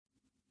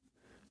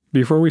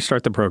Before we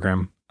start the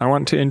program, I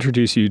want to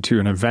introduce you to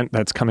an event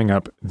that's coming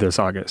up this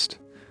August.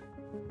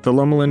 The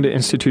Loma Linda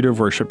Institute of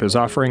Worship is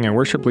offering a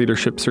worship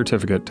leadership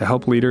certificate to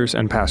help leaders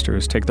and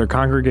pastors take their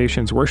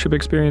congregation's worship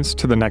experience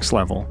to the next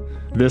level.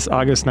 This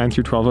August 9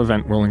 through 12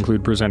 event will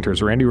include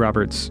presenters Randy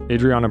Roberts,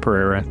 Adriana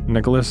Pereira,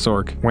 Nicholas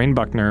Zork, Wayne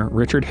Buckner,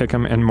 Richard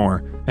Hickam, and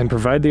more, and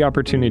provide the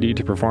opportunity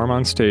to perform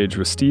on stage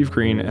with Steve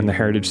Green and the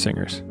Heritage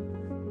Singers.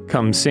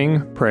 Come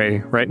sing, pray,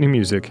 write new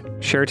music,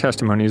 share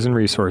testimonies and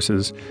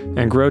resources,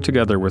 and grow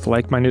together with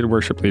like-minded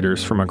worship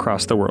leaders from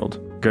across the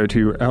world. Go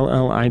to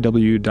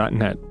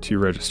lliw.net to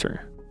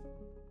register.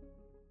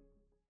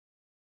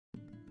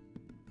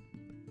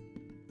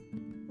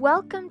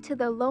 Welcome to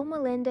the Loma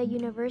Linda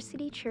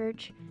University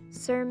Church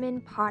Sermon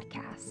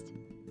Podcast.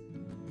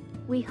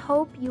 We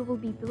hope you will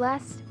be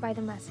blessed by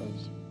the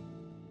message.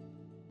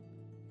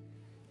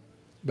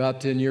 About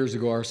 10 years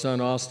ago, our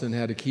son Austin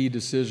had a key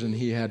decision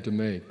he had to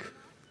make.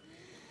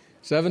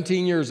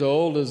 17 years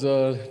old is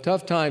a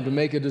tough time to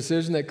make a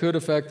decision that could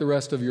affect the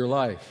rest of your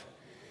life.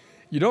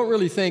 You don't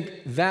really think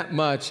that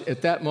much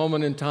at that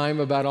moment in time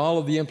about all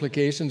of the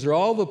implications or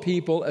all the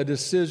people a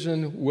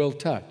decision will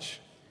touch.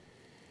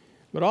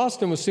 But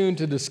Austin was soon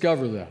to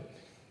discover that.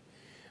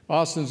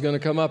 Austin's going to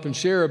come up and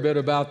share a bit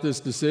about this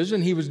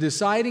decision. He was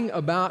deciding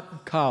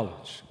about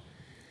college.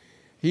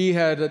 He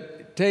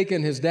had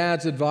taken his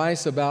dad's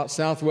advice about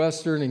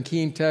Southwestern and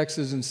Keene,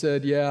 Texas, and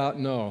said, yeah,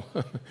 no.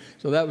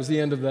 So that was the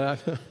end of that.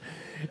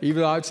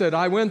 Even though I said,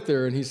 I went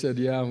there, and he said,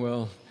 yeah,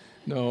 well,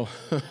 no.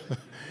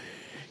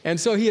 And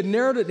so he had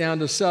narrowed it down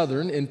to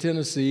Southern in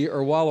Tennessee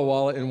or Walla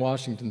Walla in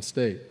Washington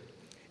State.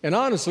 And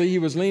honestly, he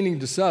was leaning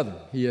to Southern.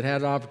 He had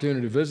had an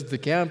opportunity to visit the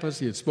campus.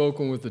 He had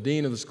spoken with the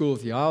dean of the School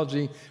of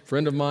Theology,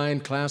 friend of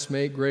mine,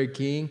 classmate Greg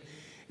King.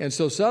 And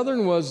so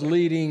Southern was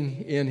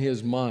leading in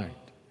his mind.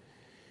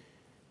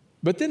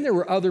 But then there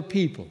were other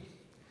people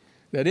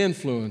that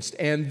influenced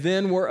and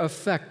then were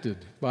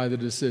affected by the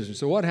decision.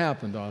 So what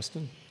happened,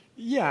 Austin?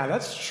 Yeah,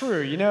 that's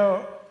true. You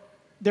know,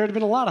 there had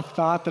been a lot of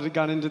thought that had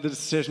gone into the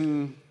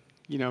decision,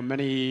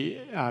 many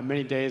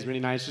days, many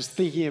nights, just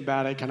thinking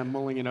about it, kind of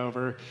mulling it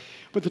over.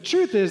 But the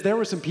truth is, there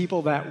were some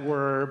people that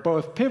were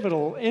both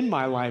pivotal in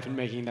my life in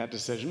making that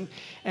decision,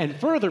 and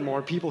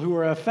furthermore, people who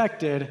were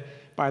affected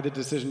by the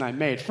decision I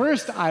made.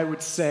 First, I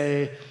would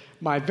say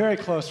my very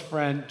close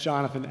friend,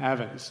 Jonathan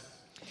Evans.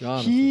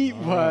 He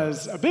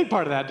was a big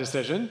part of that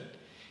decision.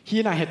 He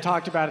and I had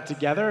talked about it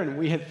together, and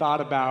we had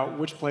thought about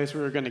which place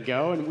we were going to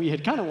go, and we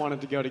had kind of wanted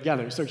to go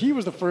together. So he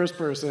was the first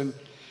person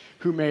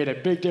who made a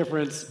big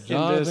difference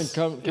Jonathan, in this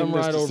come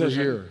right over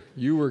here.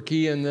 You were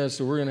key in this,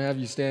 so we're going to have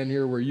you stand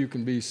here where you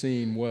can be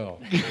seen well.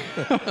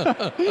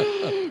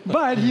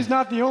 But he's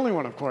not the only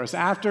one, of course.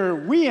 After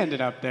we ended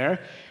up there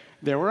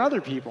were other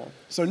people.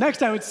 So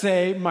next I would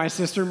say my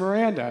sister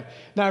Miranda.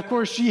 Now, of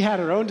course, she had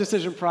her own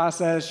decision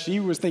process. She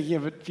was thinking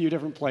of a few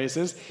different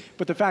places.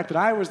 But the fact that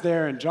I was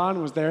there and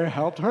John was there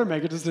helped her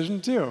make a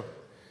decision too.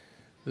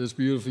 This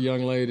beautiful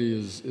young lady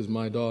is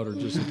my daughter,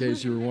 just in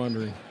case you were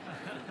wondering.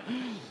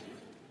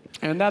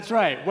 And that's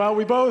right. Well,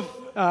 we both,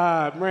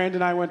 Miranda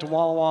and I went to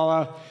Walla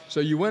Walla.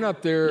 So you went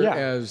up there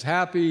as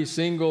happy,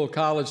 single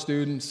college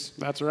students.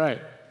 That's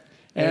right.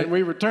 And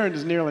we returned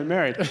as nearly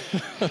married.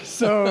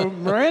 So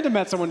Miranda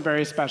met someone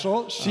very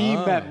special. She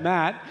met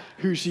Matt,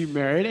 who she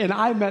married, and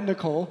I met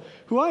Nicole,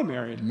 who I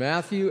married.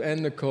 Matthew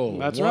and Nicole.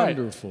 That's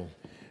Wonderful. Right.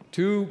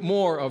 Two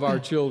more of our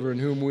children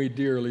whom we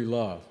dearly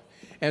love.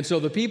 And so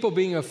the people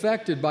being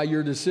affected by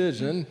your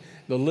decision,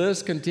 the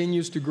list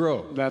continues to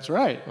grow. That's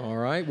right. All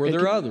right. Were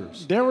there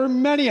others? There were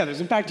many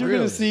others. In fact, you're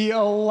going to see a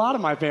lot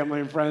of my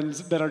family and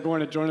friends that are going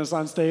to join us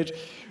on stage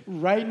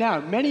right now.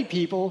 Many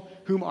people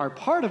whom are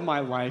part of my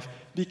life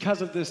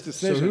because of this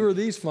decision. So who are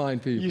these fine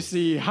people? You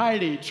see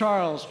Heidi,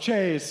 Charles,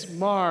 Chase,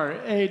 Mar,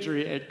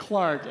 Adri, and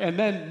Clark, and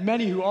then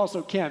many who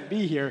also can't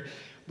be here.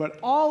 But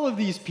all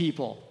these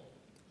people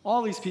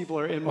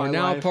are in my life. Are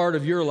now part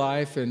of your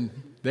life, and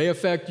they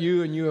affect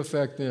you and you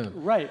affect them.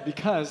 Right,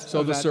 because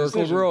so the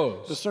circle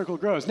grows. The circle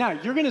grows. Now,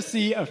 you're going to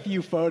see a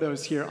few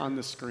photos here on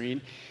the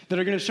screen that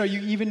are going to show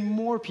you even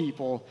more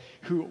people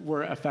who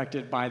were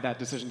affected by that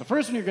decision. The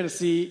first one you're going to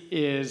see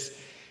is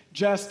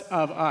just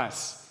of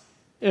us,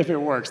 if it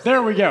works.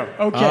 There we go.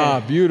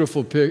 Okay.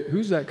 Beautiful pic.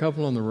 Who's that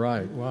couple on the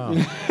right? Wow.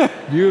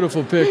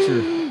 Beautiful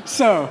picture.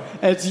 So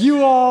it's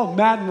you all,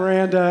 Matt and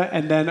Miranda,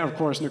 and then, of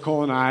course,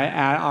 Nicole and I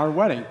at our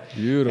wedding.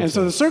 Beautiful. And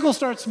so the circle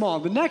starts small.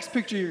 The next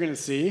picture you're going to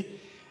see,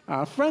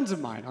 friends of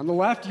mine. On the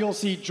left, you'll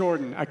see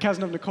Jordan, a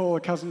cousin of Nicole,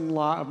 a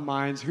cousin-in-law of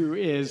mine, who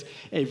is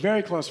a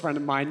very close friend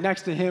of mine.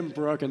 Next to him,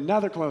 Brooke,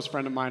 another close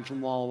friend of mine from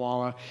Walla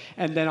Walla.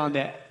 And then on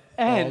the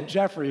end,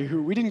 Jeffrey,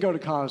 who we didn't go to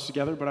college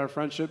together, but our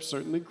friendship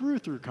certainly grew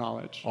through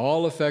college.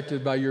 All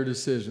affected by your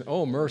decision.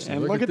 Oh, mercy.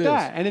 And look at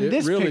that. And in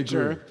this really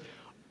picture, grew.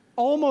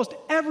 Almost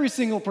every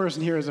single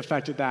person here is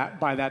affected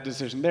by that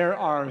decision. There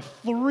are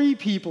 3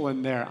 people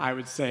in there, I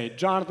would say.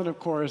 Jonathan, of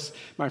course,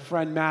 my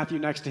friend Matthew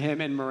next to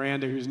him, and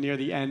Miranda, who's near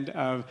the end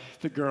of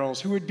the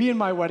girls, who would be in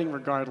my wedding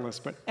regardless.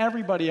 But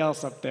everybody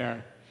else up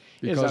there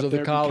is up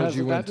there because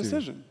of that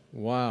decision.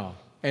 Wow.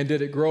 And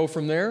did it grow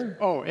from there?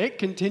 Oh, it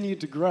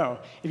continued to grow.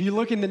 If you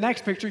look in the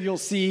next picture, you'll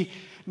see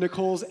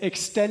Nicole's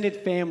extended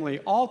family,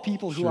 all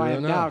people who Sure I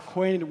am now enough.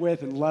 acquainted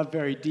with and love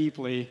very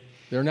deeply.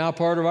 They're now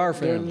part of our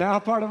They're family. now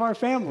part of our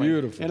family.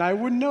 Beautiful. And I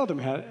wouldn't know them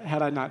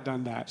had I not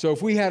done that. So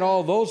if we had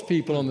all those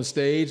people on the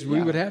stage, we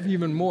Yeah. would have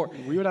even more.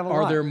 We would have a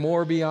Are lot. there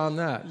more beyond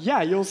that?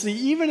 Yeah, you'll see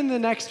even in the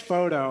next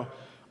photo,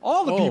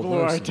 all the Oh, people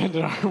who mercy.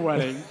 attended our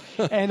wedding.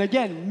 And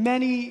again,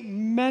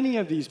 many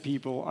of these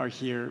people are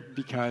here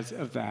because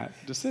of that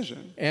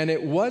decision. And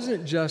it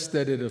wasn't just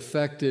that it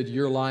affected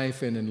your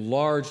life and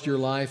enlarged your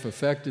life,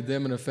 affected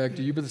them and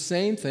affected you, but the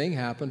same thing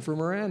happened for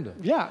Miranda.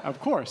 Yeah, of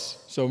course.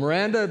 So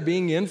Miranda,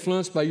 being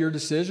influenced by your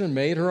decision,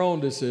 made her own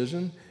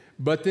decision.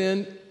 But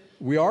then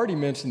we already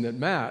mentioned that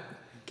Matt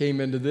came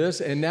into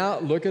this, and now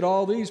look at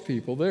all these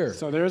people there.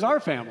 So there's our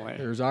family.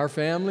 There's our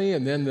family,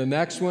 and then the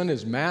next one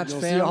is Matt's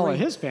You'll family. see all of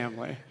his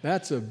family.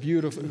 That's a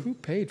beautiful. Who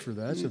paid for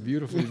that? That's a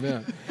beautiful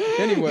event.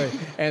 Anyway,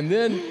 and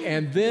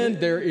then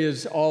there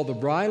is all the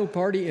bridal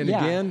party, and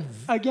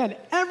Again,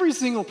 every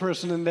single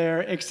person in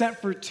there,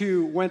 except for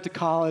two, went to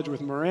college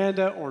with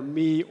Miranda or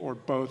me or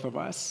both of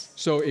us.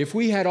 So if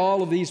we had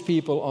all of these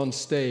people on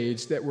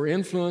stage that were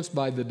influenced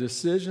by the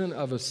decision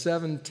of a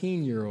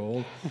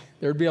 17-year-old,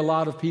 there'd be a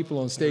lot of people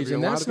on stage, There'd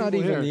and be a lot that's of not people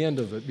even here. the end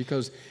of it,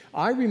 because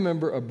I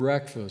remember a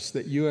breakfast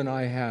that you and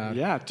I had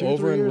Yeah, 2 or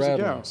over 3 in years ago.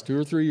 Redlands 2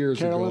 or 3 years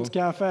Carolyn's ago.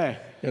 Cafe.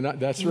 And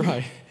that's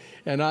right.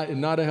 And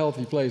not a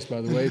healthy place,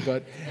 by the way,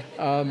 but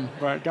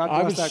But God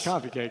I bless was- that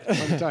coffee cake,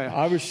 let me tell you.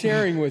 I was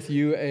sharing with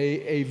you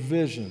a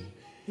vision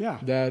Yeah.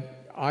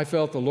 that I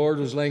felt the Lord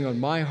was laying on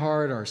my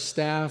heart. Our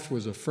staff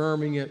was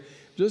affirming it.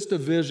 Just a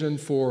vision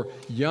for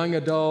young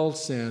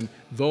adults and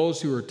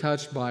those who are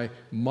touched by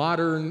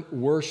modern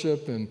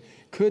worship. And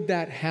could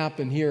that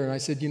happen here? And I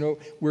said,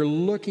 we're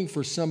looking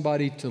for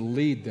somebody to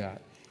lead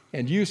that.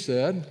 And you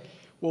said,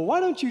 Well, why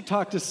don't you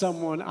talk to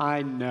someone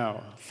I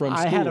know? From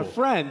I had a school.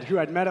 friend who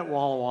I'd met at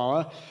Walla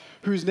Walla,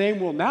 whose name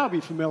will now be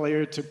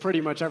familiar to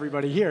pretty much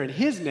everybody here. And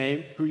his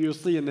name, who you'll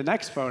see in the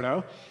next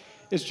photo,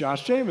 is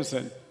Josh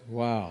Jameson.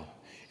 wow.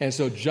 And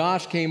so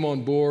Josh came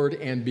on board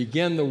and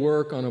began the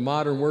work on a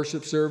modern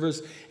worship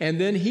service, and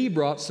then he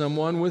brought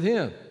someone with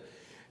him.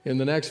 In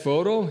the next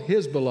photo,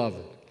 his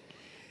beloved.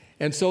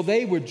 And so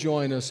they would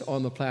join us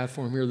on the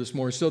platform here this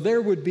morning. So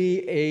there would be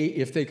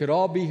if they could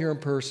all be here in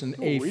person,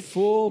 a we'd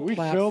full fill this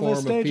platform of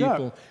stage up.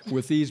 people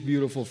with these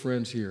beautiful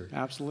friends here.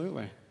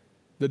 Absolutely.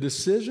 The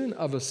decision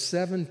of a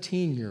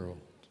 17-year-old.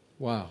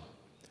 Wow.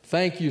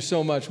 Thank you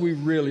so much. We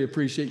really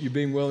appreciate you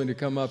being willing to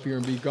come up here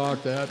and be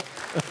gawked at.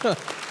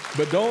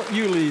 But don't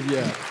you leave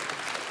yet.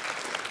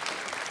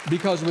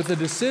 Because with a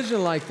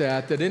decision like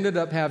that ended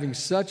up having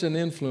such an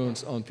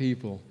influence on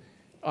people,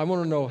 I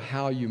want to know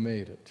how you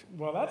made it.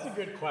 Well, that's a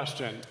good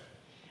question.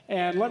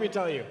 And let me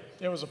tell you,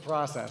 it was a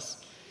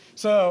process.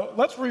 So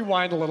let's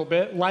rewind a little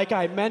bit. Like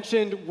I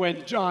mentioned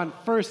when John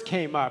first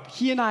came up,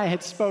 he and I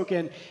had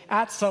spoken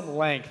at some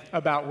length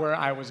about where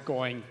I was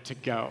going to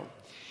go.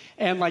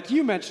 And like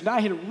you mentioned,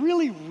 I had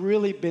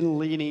really been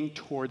leaning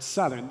towards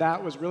Southern.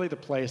 That was really the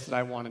place that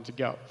I wanted to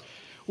go.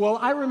 Well,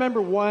 I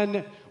remember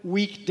one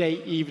weekday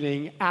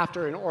evening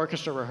after an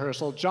orchestra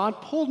rehearsal, John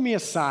pulled me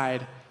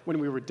aside when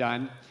we were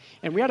done,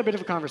 and we had a bit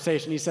of a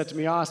conversation. He said to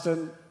me,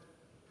 Austin,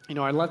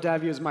 I'd love to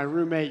have you as my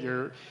roommate.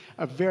 You're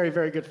a very,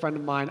 very good friend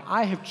of mine.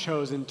 I have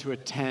chosen to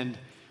attend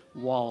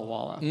Walla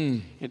Walla.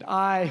 And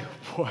I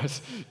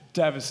was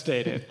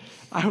devastated.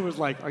 I was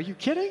like, are you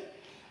kidding?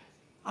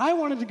 I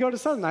wanted to go to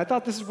Southern. I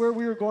thought this is where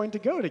we were going to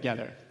go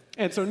together.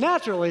 And so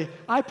naturally,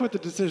 I put the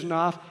decision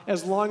off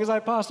as long as I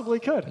possibly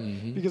could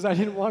because I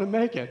didn't want to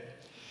make it.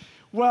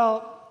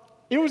 Well,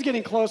 it was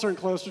getting closer and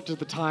closer to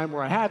the time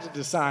where I had to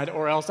decide,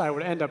 or else I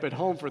would end up at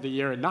home for the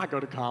year and not go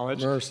to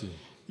college. Mercy.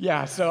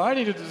 Yeah, so I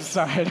needed to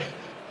decide.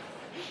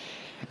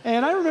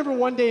 And I remember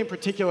one day in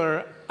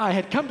particular, I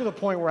had come to the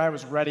point where I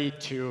was ready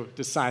to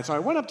decide. So I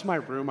went up to my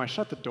room, I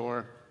shut the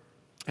door,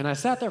 and I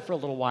sat there for a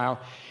little while,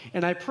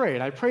 and I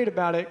prayed. I prayed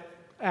about it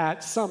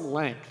at some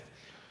length.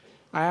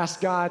 I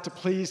asked God to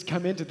please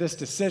come into this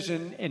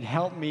decision and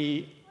help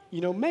me,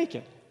 make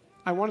it.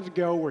 I wanted to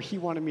go where He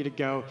wanted me to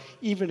go,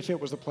 even if it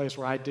was a place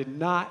where I did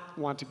not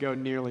want to go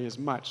nearly as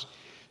much.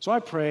 So I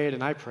prayed,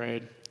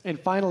 and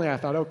finally I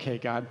thought, okay,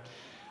 God,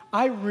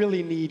 I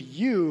really need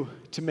you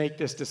to make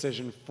this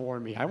decision for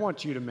me. I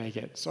want you to make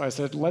it. So I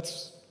said,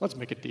 let's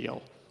make a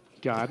deal,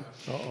 God.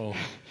 Uh-oh.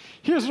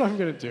 Here's what I'm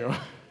going to do.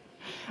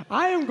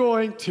 I am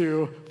going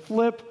to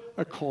flip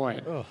a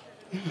coin. Oh.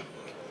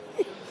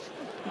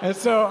 And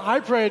so I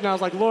prayed, and I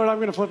was like, Lord, I'm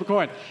going to flip a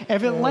coin.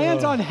 If it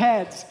lands on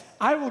heads,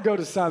 I will go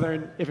to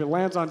Southern. If it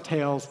lands on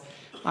tails,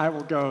 I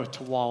will go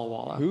to Walla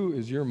Walla. Who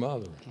is your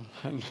mother?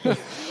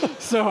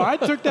 So I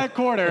took that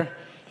quarter,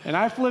 and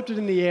I flipped it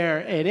in the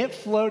air, and it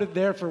floated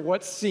there for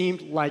what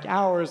seemed like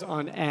hours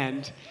on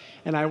end.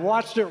 And I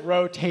watched it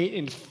rotate,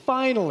 and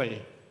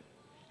finally,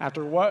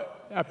 after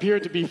what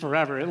appeared to be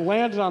forever, it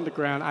landed on the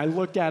ground. I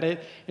looked at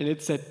it, and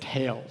it said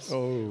tails.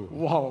 Oh.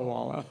 Walla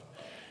Walla.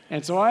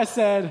 And so I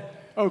said,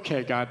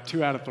 okay, God,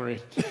 2 out of 3.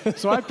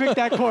 So I picked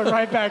that coin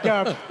right back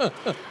up,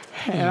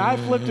 And I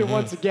flipped it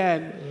once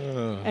again.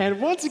 And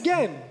once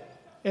again,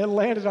 it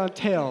landed on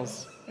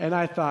tails. And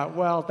I thought,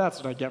 well, that's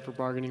what I get for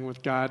bargaining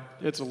with God.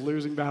 It's a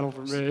losing battle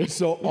for me.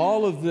 So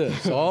all of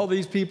this, all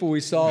these people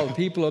we saw, the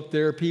people up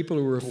there, people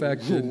who were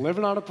affected.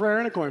 Living on a prayer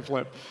and a coin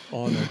flip.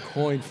 On a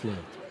coin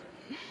flip.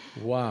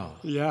 Wow.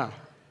 Yeah.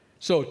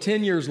 So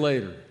 10 years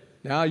later,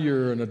 now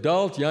you're an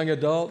adult, young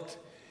adult.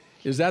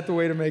 Is that the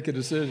way to make a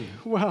decision?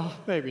 Well,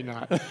 maybe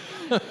not.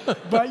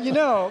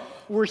 But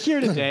we're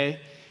here today.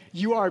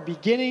 You are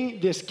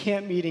beginning this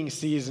camp meeting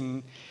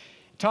season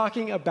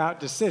talking about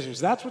decisions.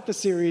 That's what the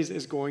series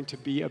is going to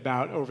be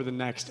about over the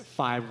next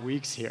 5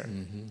 weeks here.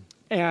 Mm-hmm.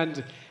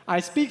 And I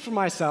speak for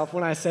myself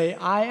when I say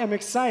I am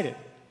excited.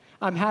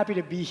 I'm happy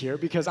to be here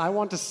because I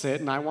want to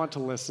sit and I want to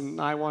listen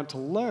and I want to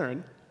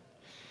learn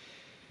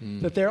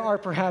that there are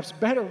perhaps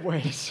better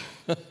ways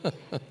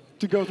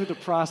to go through the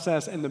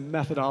process and the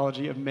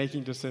methodology of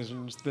making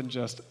decisions than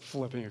just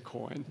flipping a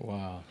coin.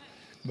 Wow.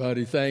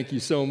 Buddy, thank you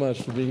so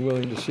much for being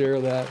willing to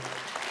share that.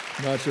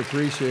 Much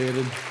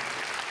appreciated.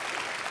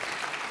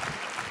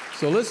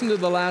 So listen to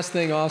the last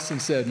thing Austin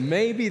said.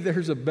 Maybe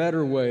there's a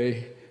better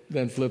way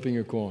than flipping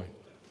a coin.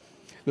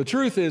 The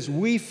truth is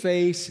we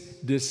face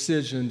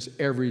decisions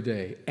every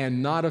day,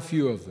 and not a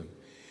few of them.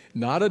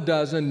 Not a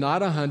dozen,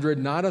 not 100,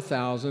 not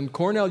 1,000.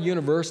 Cornell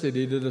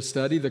University did a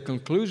study, the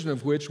conclusion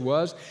of which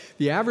was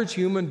the average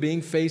human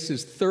being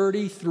faces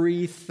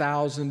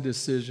 33,000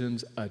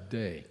 decisions a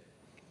day.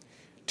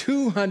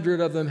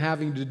 200 of them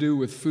having to do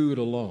with food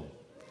alone.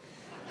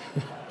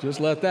 Just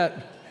let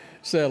that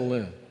settle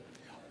in.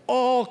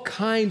 All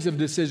kinds of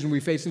decisions we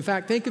face. In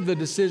fact, think of the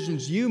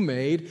decisions you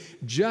made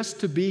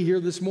just to be here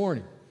this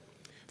morning.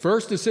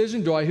 First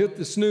decision, do I hit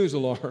the snooze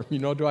alarm?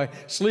 Do I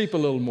sleep a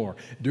little more?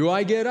 Do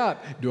I get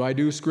up? Do I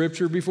do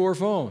scripture before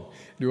phone?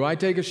 Do I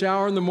take a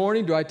shower in the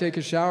morning? Do I take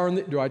a shower?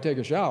 Do I take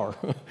a shower?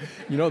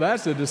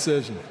 That's a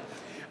decision.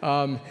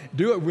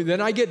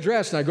 Then I get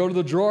dressed and I go to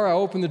the drawer. I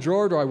open the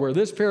drawer. Do I wear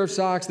this pair of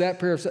socks, that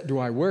pair of socks? Do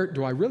I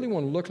really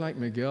want to look like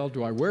Miguel?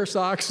 Do I wear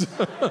socks?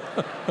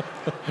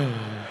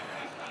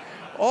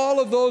 All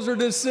of those are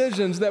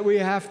decisions that we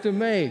have to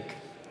make.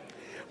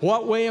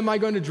 What way am I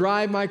going to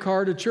drive my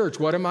car to church?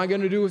 What am I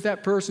going to do with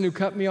that person who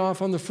cut me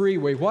off on the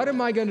freeway? What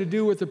am I going to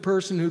do with the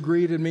person who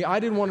greeted me? I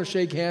didn't want to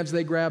shake hands.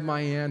 They grabbed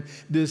my hand.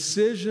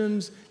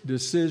 Decisions,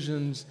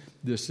 decisions,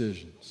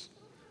 decisions.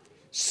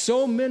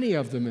 So many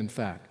of them, in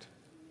fact,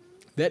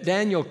 that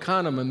Daniel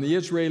Kahneman, the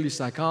Israeli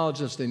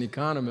psychologist and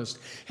economist,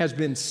 has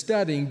been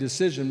studying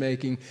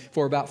decision-making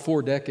for about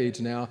 4 decades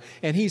now.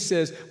 And he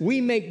says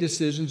we make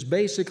decisions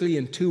basically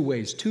in 2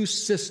 ways, 2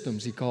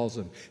 systems, he calls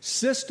them.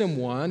 System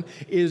 1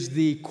 is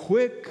the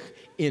quick,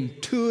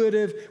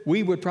 intuitive,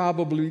 we would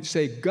probably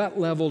say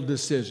gut-level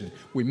decision.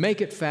 We make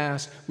it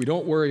fast, we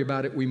don't worry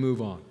about it, we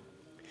move on.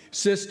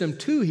 System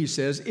 2, he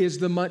says, is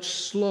the much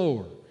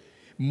slower,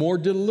 more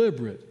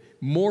deliberate,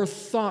 more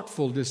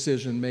thoughtful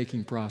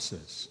decision-making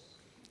process.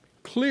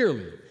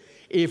 Clearly,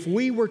 if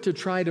we were to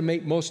try to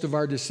make most of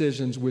our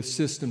decisions with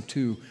System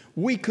 2,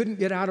 we couldn't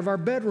get out of our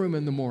bedroom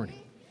in the morning.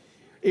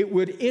 It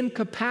would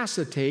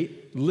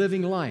incapacitate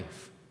living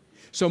life.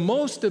 So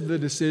most of the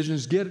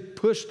decisions get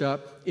pushed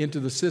up into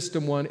the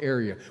System 1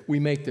 area.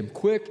 We make them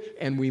quick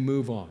and we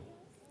move on.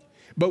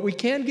 But we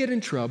can get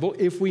in trouble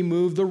if we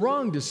move the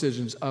wrong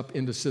decisions up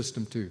into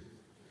System 2,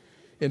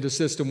 into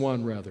System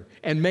 1 rather,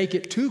 and make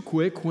it too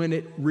quick when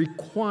it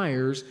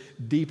requires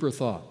deeper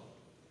thought.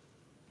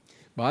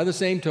 By the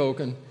same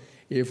token,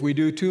 if we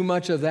do too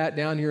much of that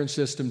down here in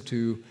System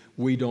 2,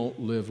 we don't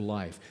live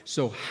life.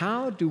 So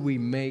how do we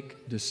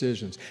make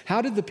decisions?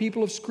 How did the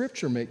people of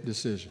Scripture make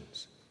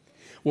decisions?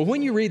 Well,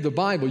 when you read the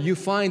Bible, you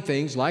find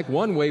things like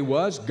one way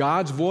was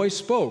God's voice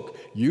spoke.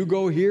 You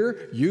go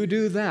here, you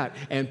do that,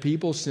 and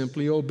people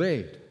simply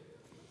obeyed.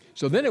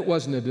 So then it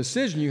wasn't a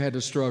decision you had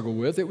to struggle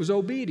with, it was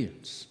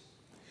obedience.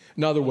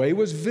 Another way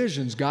was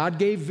visions. God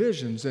gave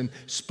visions and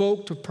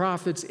spoke to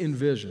prophets in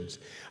visions.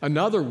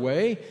 Another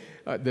way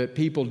that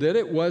people did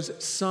it was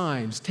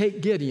signs.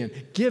 Take Gideon.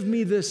 Give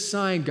me this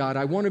sign, God.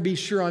 I want to be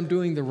sure I'm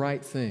doing the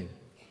right thing.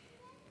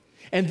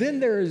 And then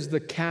there is the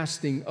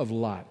casting of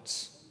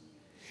lots.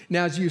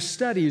 Now, as you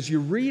study, as you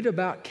read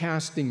about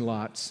casting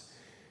lots,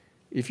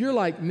 if you're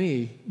like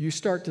me, you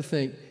start to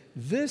think,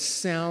 this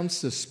sounds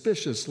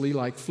suspiciously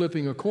like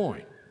flipping a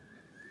coin.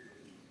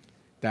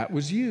 That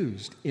was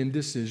used in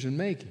decision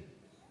making.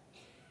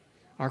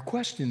 Our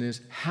question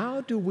is,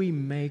 how do we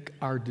make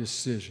our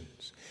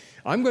decisions?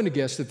 I'm going to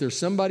guess that there's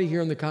somebody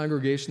here in the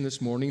congregation this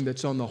morning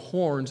that's on the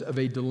horns of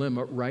a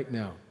dilemma right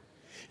now.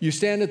 You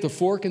stand at the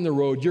fork in the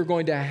road, you're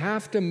going to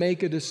have to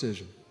make a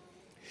decision.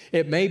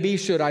 It may be,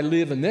 should I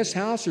live in this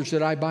house or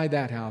should I buy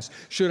that house?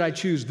 Should I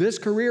choose this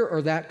career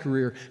or that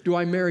career? Do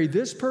I marry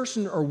this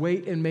person or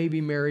wait and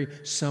maybe marry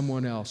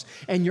someone else?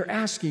 And you're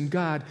asking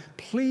God,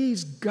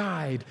 please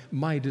guide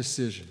my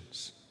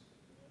decisions.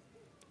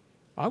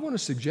 I want to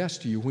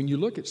suggest to you, when you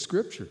look at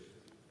Scripture,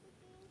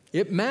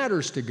 it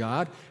matters to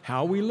God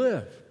how we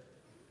live.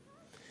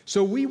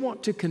 So we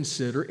want to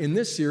consider in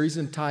this series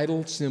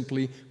entitled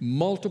simply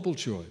Multiple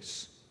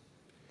Choice,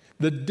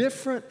 the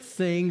different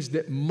things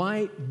that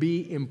might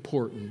be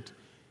important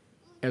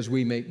as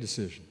we make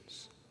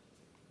decisions.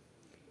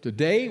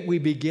 Today, we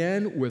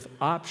begin with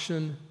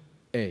option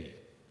A.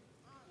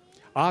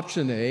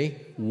 Option A,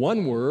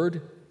 one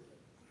word,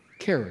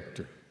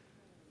 character.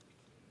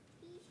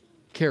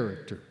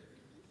 Character.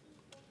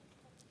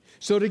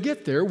 So to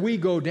get there, we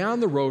go down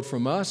the road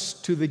from us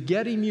to the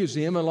Getty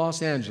Museum in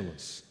Los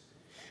Angeles.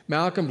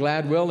 Malcolm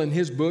Gladwell, in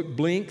his book,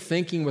 Blink,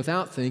 Thinking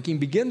Without Thinking,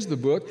 begins the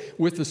book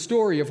with the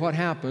story of what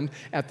happened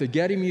at the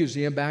Getty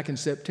Museum back in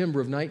September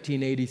of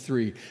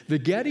 1983. The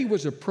Getty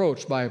was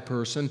approached by a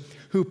person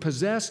who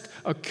possessed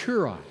a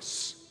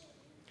kuros.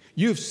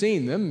 You've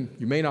seen them,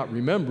 you may not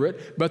remember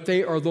it, but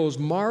they are those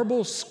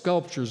marble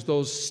sculptures,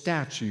 those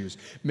statues,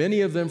 many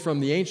of them from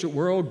the ancient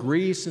world,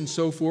 Greece and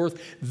so forth.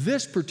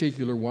 This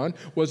particular one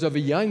was of a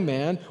young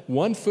man,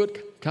 one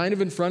foot kind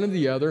of in front of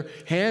the other,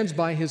 hands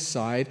by his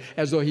side,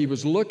 as though he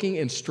was looking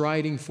and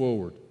striding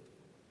forward.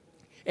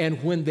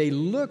 And when they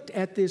looked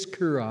at this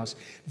kuros,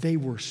 they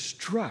were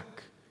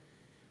struck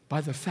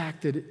by the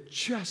fact that it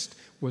just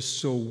was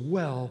so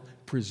well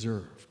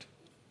preserved.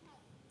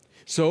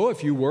 So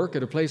if you work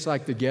at a place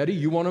like the Getty,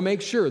 you want to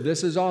make sure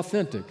this is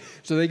authentic.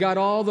 So they got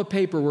all the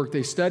paperwork.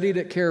 They studied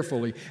it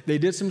carefully. They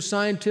did some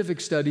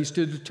scientific studies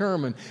to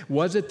determine,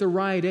 was it the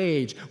right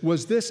age?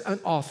 Was this an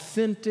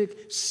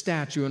authentic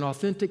statue, an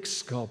authentic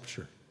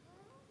sculpture?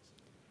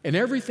 And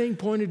everything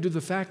pointed to the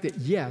fact that,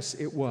 yes,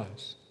 it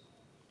was.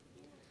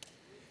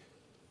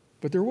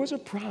 But there was a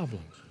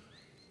problem.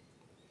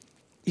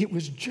 It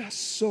was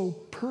just so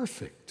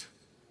perfect.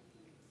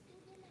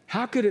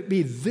 How could it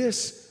be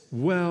this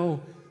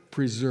well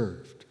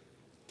preserved?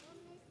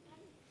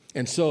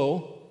 And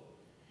so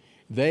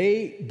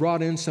they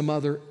brought in some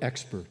other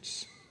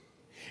experts.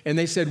 And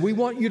they said, we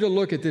want you to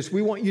look at this.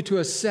 We want you to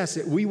assess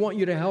it. We want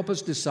you to help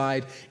us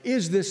decide,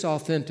 is this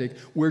authentic?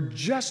 We're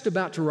just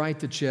about to write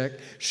the check.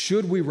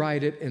 Should we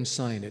write it and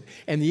sign it?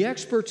 And the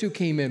experts who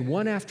came in,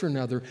 one after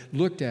another,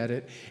 looked at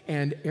it,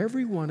 and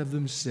every one of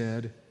them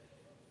said,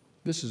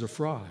 this is a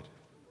fraud.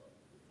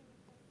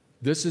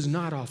 This is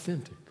not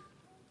authentic.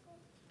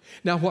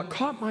 Now, what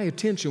caught my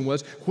attention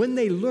was when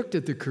they looked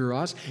at the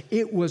kuros,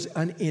 it was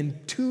an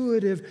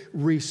intuitive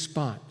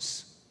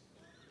response.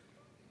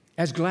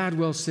 As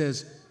Gladwell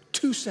says,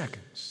 2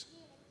 seconds,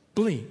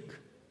 blink.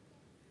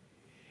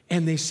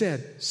 And they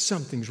said,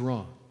 something's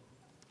wrong.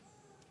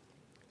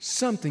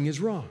 Something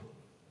is wrong.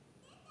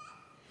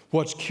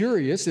 What's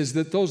curious is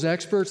that those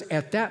experts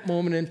at that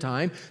moment in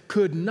time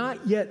could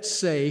not yet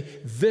say,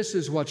 this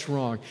is what's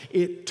wrong.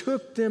 It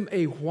took them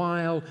a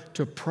while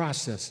to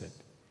process it,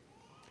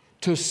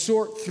 to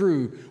sort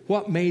through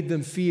what made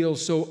them feel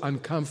so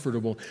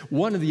uncomfortable.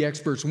 One of the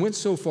experts went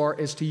so far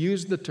as to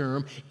use the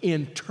term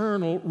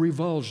internal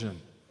revulsion.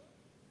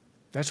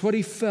 That's what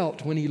he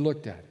felt when he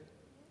looked at it.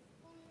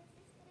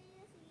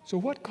 So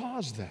what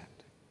caused that?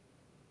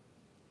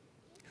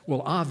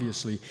 Well,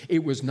 obviously,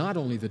 it was not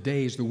only the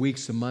days, the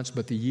weeks, the months,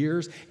 but the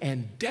years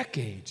and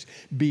decades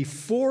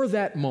before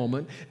that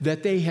moment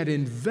that they had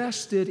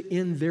invested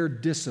in their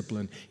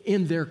discipline,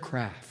 in their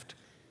craft,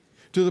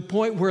 to the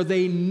point where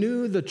they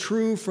knew the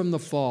true from the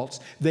false.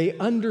 They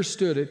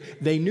understood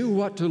it. They knew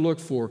what to look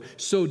for.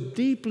 So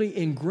deeply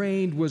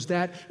ingrained was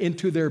that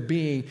into their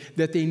being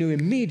that they knew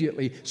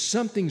immediately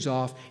something's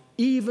off,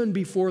 even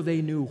before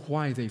they knew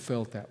why they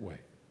felt that way.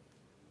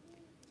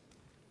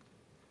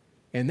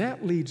 And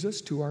that leads us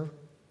to our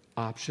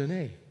option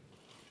A,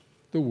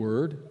 the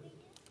word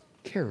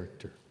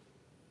character.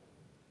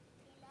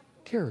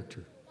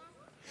 Character.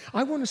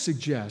 I want to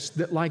suggest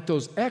that, like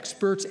those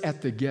experts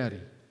at the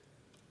Getty,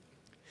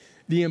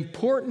 the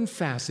important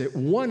facet,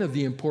 one of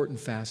the important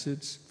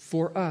facets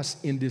for us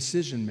in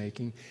decision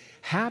making,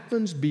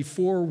 happens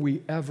before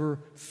we ever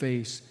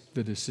face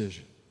the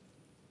decision.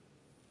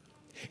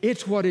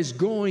 It's what is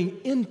going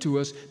into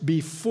us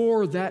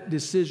before that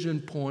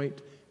decision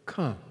point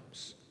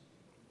comes.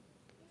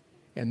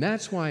 And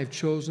that's why I've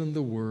chosen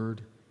the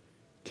word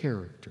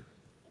character.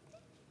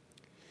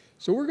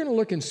 So we're going to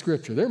look in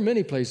Scripture. There are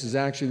many places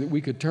actually that we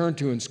could turn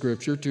to in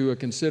Scripture to a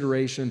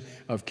consideration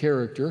of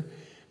character.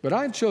 But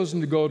I've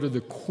chosen to go to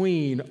the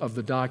queen of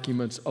the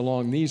documents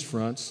along these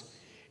fronts,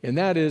 and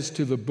that is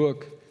to the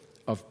book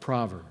of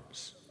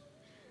Proverbs.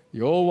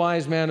 The old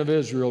wise man of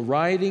Israel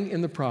writing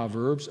in the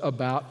Proverbs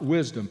about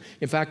wisdom.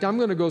 In fact, I'm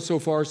going to go so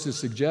far as to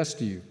suggest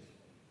to you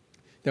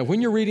that when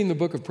you're reading the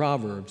book of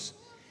Proverbs,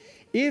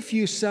 if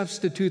you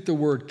substitute the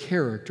word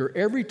character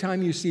every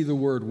time you see the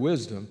word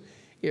wisdom,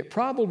 it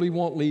probably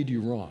won't lead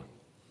you wrong.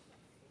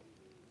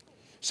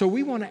 So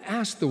we want to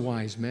ask the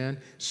wise man,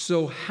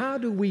 so how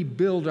do we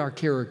build our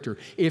character?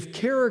 If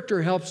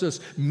character helps us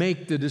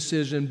make the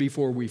decision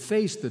before we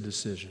face the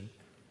decision,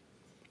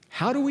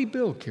 how do we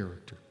build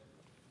character?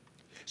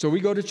 So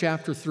we go to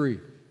chapter 3.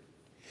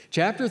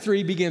 Chapter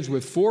 3 begins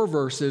with 4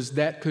 verses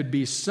that could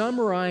be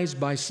summarized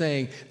by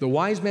saying, the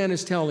wise man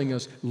is telling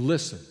us,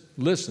 listen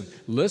Listen.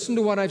 Listen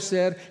to what I've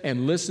said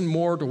and listen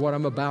more to what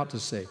I'm about to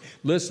say.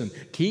 Listen,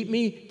 keep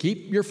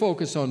your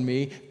focus on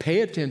me,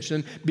 pay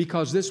attention,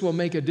 because this will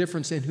make a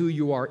difference in who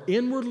you are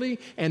inwardly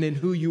and in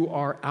who you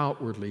are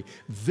outwardly.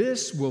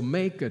 This will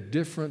make a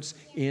difference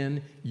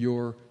in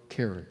your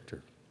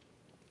character.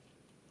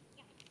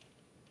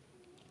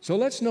 So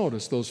let's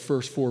notice those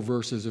first 4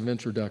 verses of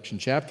introduction.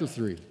 Chapter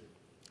 3.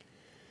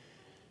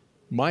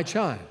 My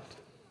child,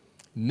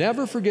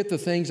 never forget the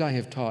things I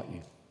have taught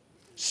you.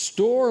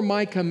 Store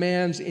my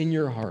commands in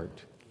your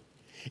heart.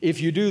 If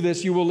you do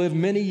this, you will live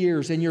many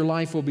years and your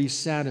life will be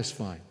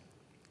satisfying.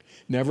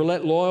 Never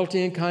let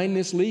loyalty and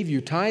kindness leave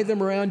you. Tie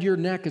them around your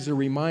neck as a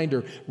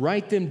reminder.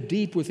 Write them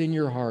deep within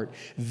your heart.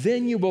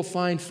 Then you will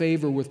find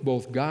favor with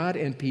both God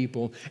and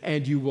people,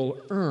 and you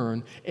will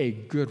earn a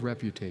good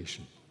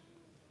reputation.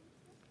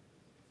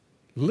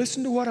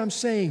 Listen to what I'm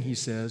saying, he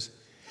says,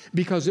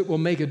 because it will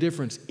make a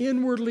difference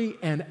inwardly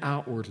and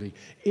outwardly.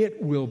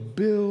 It will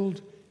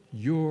build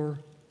your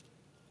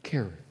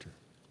character.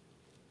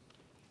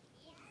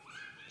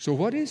 So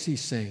what is he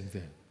saying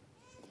then?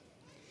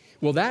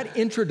 Well, that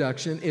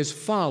introduction is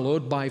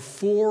followed by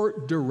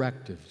 4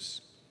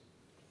 directives.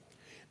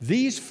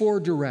 These 4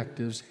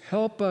 directives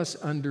help us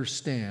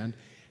understand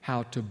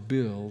how to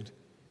build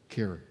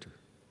character.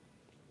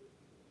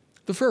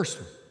 The first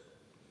one,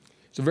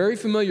 it's a very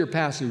familiar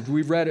passage.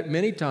 We've read it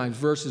many times,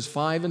 verses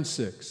 5 and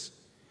 6.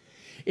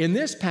 In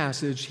this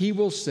passage, he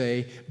will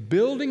say,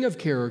 building of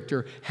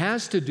character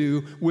has to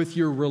do with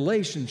your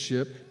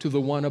relationship to the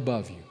one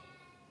above you.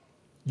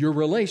 Your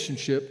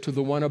relationship to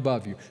the one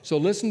above you. So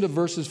listen to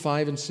verses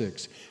 5 and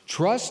 6.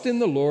 Trust in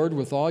the Lord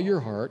with all your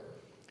heart.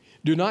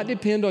 Do not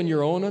depend on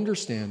your own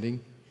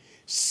understanding.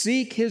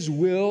 Seek His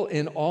will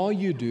in all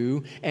you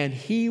do, and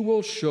He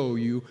will show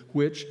you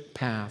which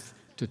path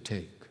to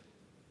take.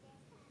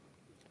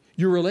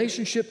 Your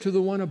relationship to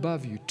the one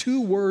above you.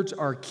 2 words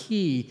are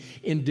key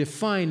in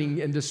defining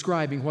and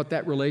describing what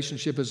that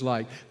relationship is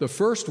like. The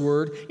first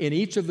word in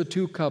each of the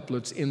 2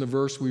 couplets in the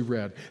verse we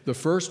read. The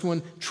first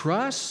one,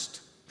 trust.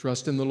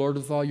 Trust in the Lord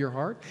with all your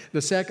heart.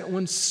 The second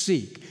one,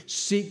 seek.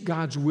 Seek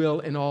God's will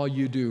in all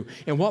you do.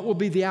 And what will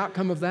be the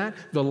outcome of that?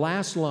 The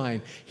last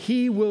line,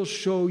 He will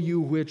show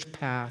you which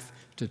path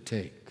to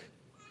take.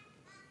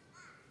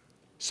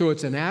 So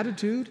it's an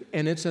attitude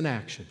and it's an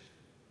action.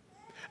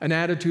 An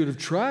attitude of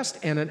trust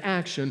and an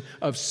action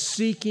of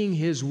seeking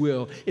His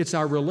will. It's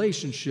our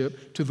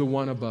relationship to the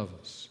one above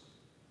us.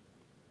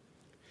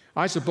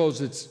 I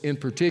suppose it's in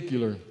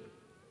particular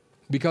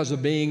because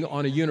of being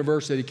on a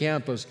university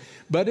campus,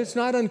 but it's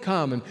not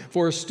uncommon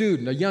for a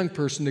student, a young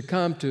person, to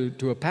come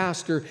to a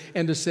pastor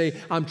and to say,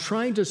 I'm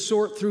trying to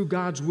sort through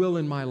God's will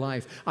in my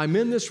life. I'm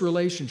in this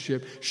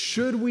relationship.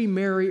 Should we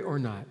marry or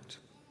not?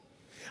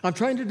 I'm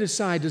trying to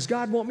decide, does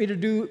God want me to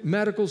do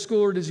medical school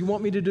or does He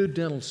want me to do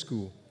dental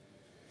school?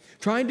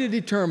 Trying to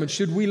determine,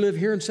 should we live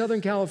here in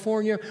Southern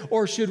California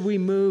or should we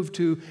move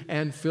to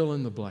and fill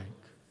in the blank?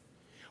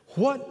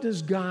 What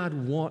does God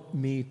want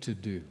me to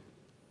do?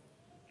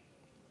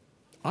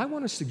 I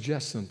want to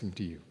suggest something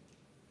to you.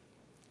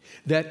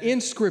 That in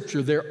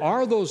Scripture, there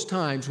are those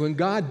times when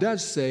God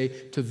does say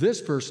to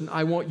this person,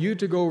 I want you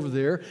to go over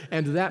there,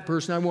 and to that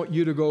person, I want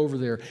you to go over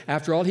there.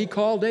 After all, He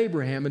called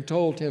Abraham and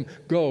told him,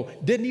 go.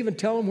 Didn't even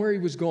tell him where he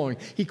was going.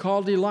 He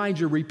called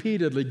Elijah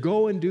repeatedly,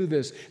 go and do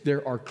this.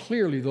 There are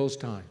clearly those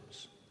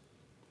times.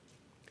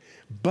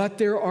 But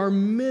there are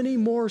many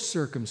more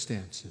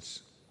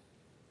circumstances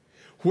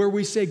where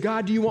we say,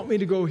 God, do you want me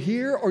to go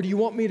here or do you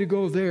want me to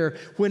go there?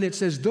 When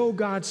it's as though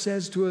God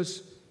says to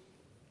us,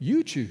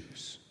 you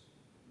choose.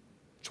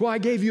 That's why I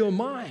gave you a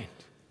mind.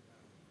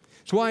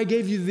 That's why I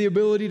gave you the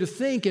ability to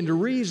think and to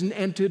reason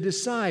and to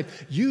decide.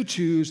 You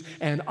choose,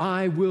 and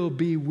I will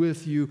be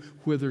with you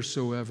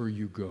whithersoever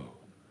you go.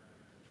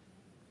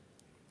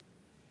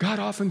 God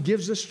often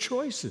gives us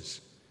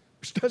choices,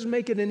 which doesn't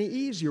make it any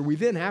easier. We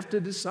then have to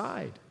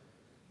decide.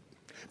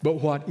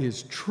 But what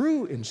is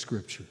true in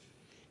Scripture,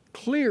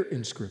 clear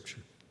in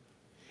Scripture,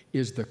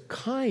 is the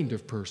kind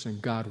of person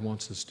God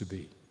wants us to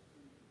be.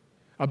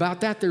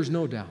 About that, there's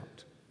no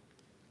doubt.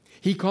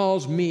 He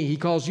calls me, He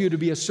calls you to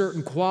be a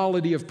certain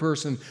quality of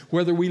person,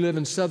 whether we live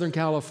in Southern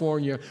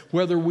California,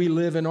 whether we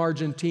live in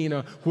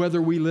Argentina,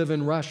 whether we live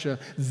in Russia.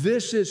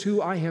 This is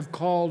who I have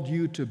called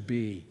you to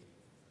be.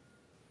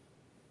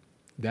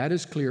 That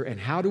is clear. And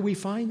how do we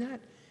find that?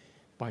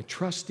 By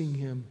trusting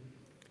Him,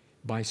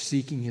 by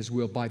seeking His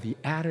will, by the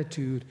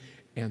attitude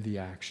and the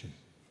action.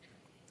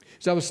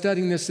 As I was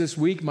studying this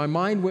week, my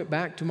mind went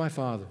back to my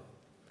father.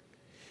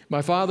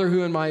 My father,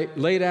 who in my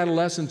late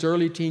adolescence,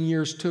 early teen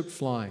years, took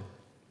flying.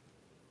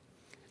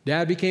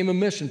 Dad became a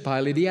mission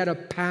pilot. He had a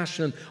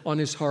passion on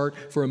his heart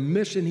for a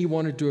mission he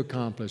wanted to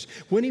accomplish.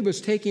 When he was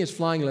taking his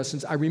flying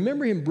lessons, I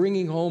remember him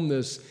bringing home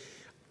this,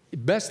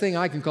 best thing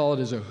I can call it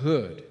is a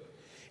hood.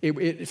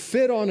 It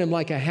fit on him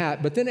like a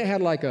hat, but then it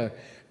had like a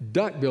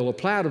duck bill, a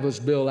platypus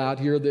bill out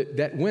here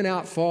that went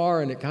out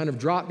far and it kind of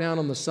dropped down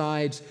on the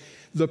sides.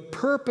 The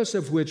purpose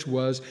of which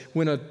was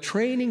when a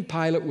training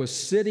pilot was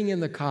sitting in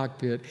the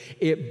cockpit,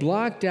 it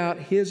blocked out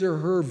his or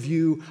her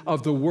view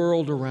of the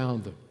world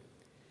around them.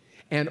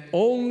 and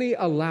only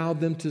allowed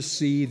them to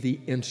see the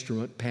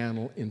instrument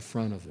panel in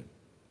front of them.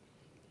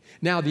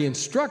 Now, the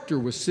instructor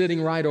was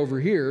sitting right over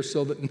here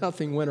so that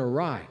nothing went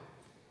awry.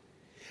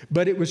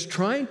 But it was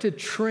trying to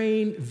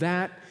train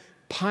that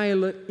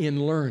pilot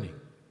in learning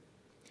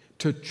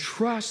to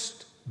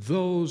trust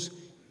those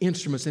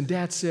instruments. And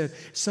Dad said,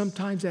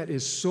 sometimes that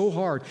is so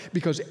hard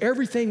because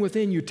everything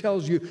within you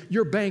tells you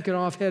you're banking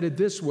off headed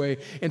this way.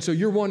 And so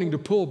you're wanting to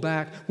pull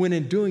back when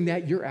in doing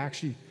that, you're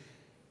actually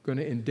going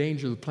to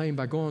endanger the plane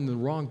by going in the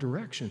wrong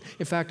direction.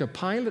 In fact, a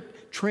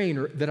pilot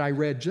trainer that I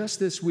read just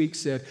this week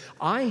said,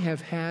 I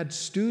have had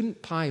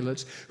student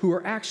pilots who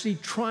are actually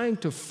trying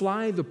to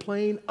fly the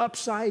plane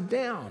upside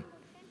down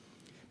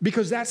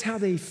because that's how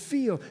they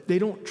feel. They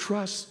don't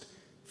trust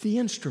the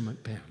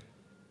instrument panel.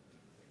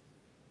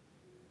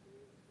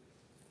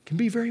 It can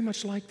be very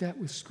much like that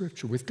with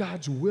Scripture, with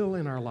God's will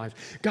in our lives.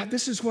 God,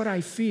 this is what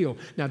I feel.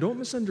 Now, don't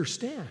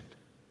misunderstand.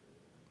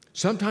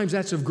 Sometimes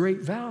that's of great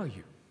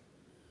value.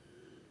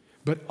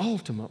 But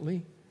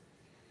ultimately,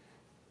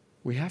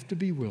 we have to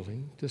be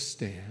willing to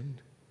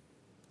stand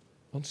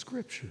on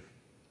Scripture,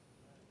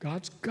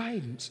 God's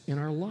guidance in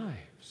our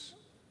lives.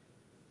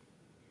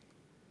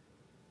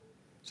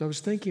 So I was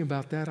thinking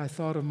about that. I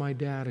thought of my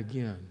dad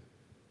again.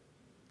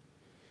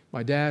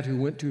 My dad who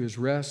went to his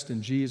rest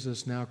in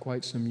Jesus now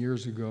quite some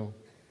years ago.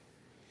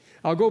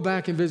 I'll go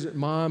back and visit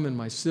Mom and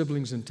my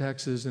siblings in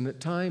Texas, and at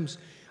times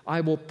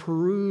I will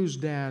peruse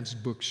Dad's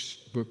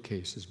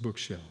bookcases,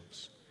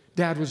 bookshelves.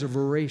 Dad was a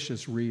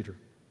voracious reader.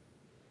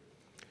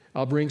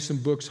 I'll bring some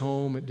books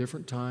home at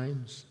different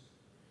times.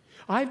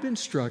 I've been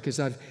struck as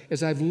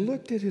I've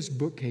looked at his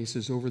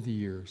bookcases over the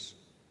years,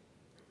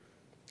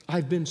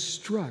 I've been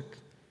struck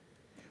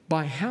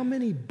by how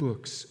many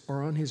books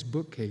are on his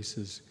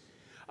bookcases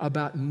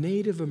about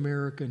Native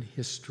American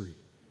history,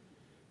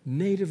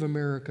 Native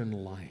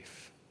American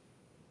life.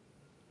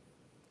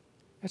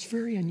 That's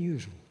very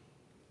unusual.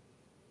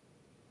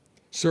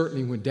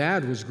 Certainly when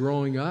Dad was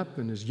growing up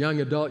in his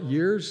young adult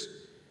years,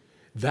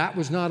 that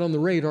was not on the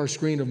radar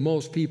screen of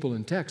most people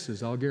in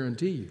Texas, I'll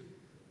guarantee you.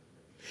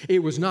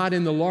 It was not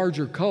in the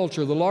larger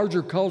culture. The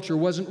larger culture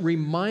wasn't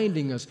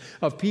reminding us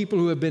of people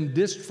who have been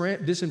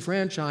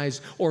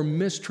disenfranchised or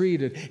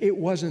mistreated. It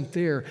wasn't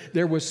there.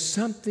 There was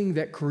something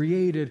that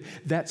created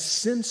that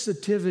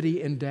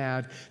sensitivity in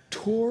Dad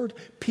toward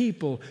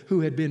people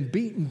who had been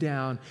beaten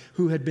down,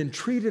 who had been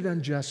treated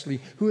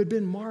unjustly, who had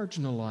been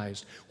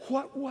marginalized.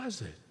 What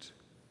was it?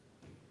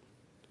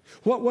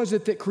 What was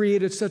it that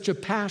created such a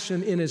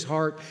passion in his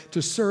heart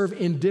to serve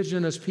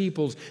indigenous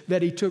peoples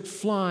that he took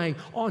flying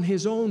on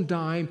his own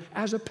dime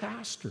as a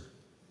pastor?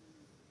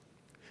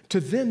 To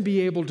then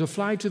be able to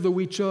fly to the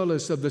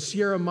Huicholes of the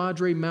Sierra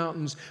Madre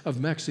Mountains of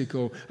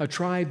Mexico, a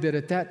tribe that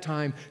at that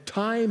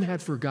time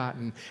had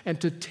forgotten, and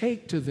to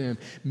take to them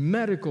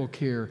medical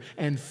care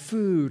and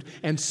food,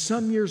 and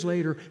some years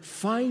later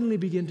finally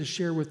begin to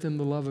share with them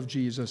the love of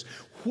Jesus.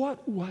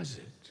 What was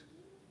it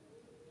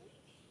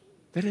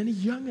that any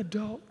young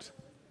adult,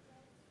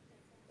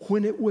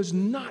 when it was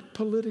not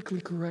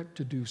politically correct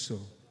to do so,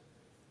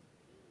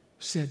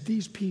 said,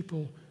 these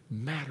people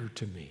matter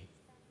to me.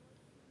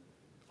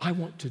 I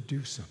want to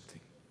do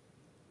something.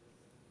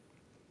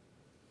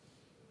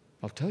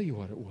 I'll tell you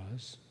what it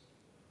was.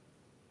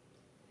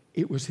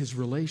 It was his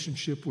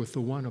relationship with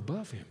the one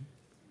above him.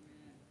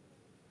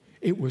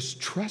 It was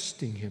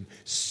trusting him,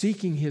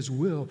 seeking his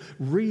will,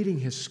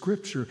 reading his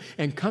scripture,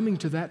 and coming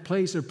to that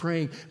place of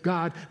praying,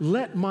 God,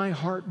 let my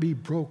heart be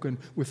broken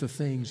with the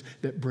things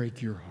that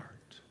break your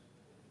heart.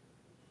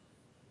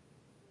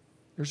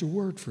 There's a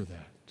word for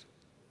that.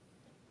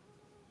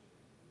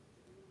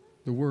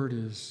 The word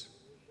is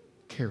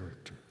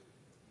character.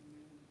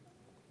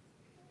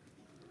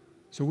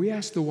 So we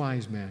asked the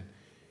wise man,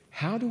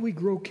 how do we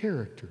grow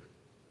character?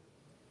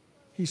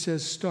 He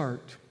says,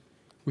 start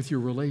with your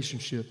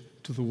relationship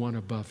to the one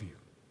above you.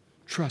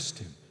 Trust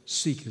him.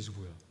 Seek his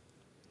will.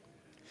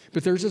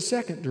 But there's a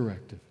second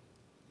directive.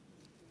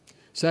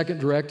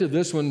 Second directive,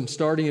 this one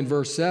starting in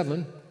verse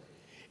 7.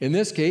 In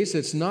this case,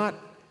 it's not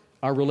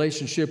our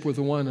relationship with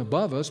the one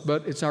above us,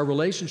 but it's our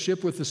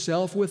relationship with the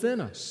self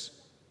within us.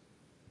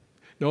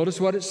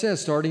 Notice what it says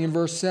starting in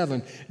verse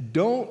 7.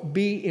 Don't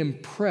be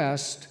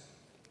impressed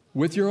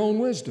with your own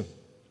wisdom.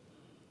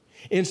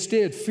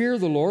 Instead, fear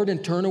the Lord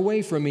and turn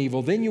away from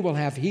evil. Then you will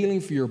have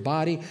healing for your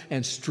body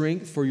and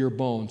strength for your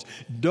bones.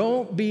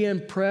 Don't be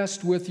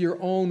impressed with your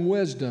own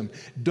wisdom.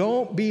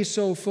 Don't be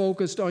so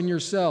focused on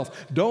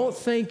yourself. Don't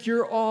think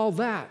you're all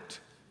that.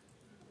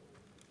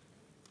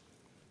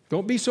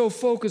 Don't be so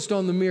focused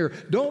on the mirror.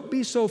 Don't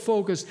be so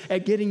focused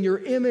at getting your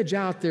image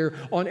out there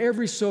on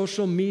every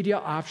social media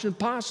option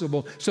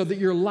possible so that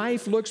your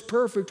life looks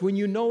perfect when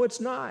you know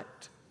it's not.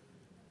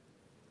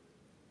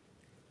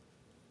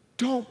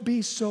 Don't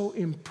be so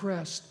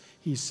impressed,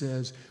 he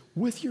says,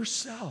 with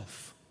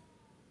yourself.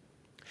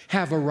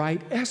 Have a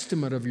right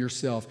estimate of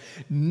yourself.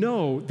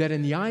 Know that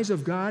in the eyes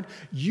of God,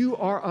 you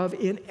are of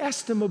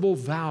inestimable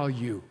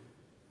value.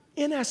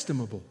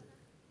 Inestimable.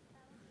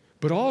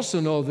 But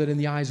also know that in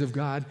the eyes of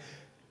God,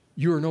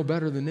 you are no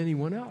better than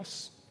anyone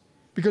else.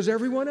 because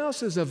everyone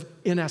else is of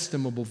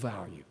inestimable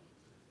value.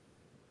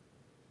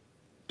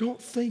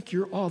 Don't think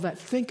you're all that.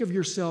 Think of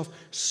yourself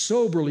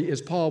soberly,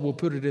 as Paul will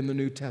put it in the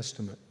New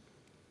Testament.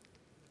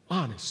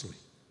 Honestly.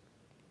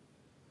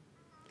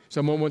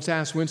 Someone once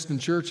asked Winston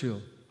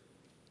Churchill,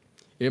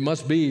 it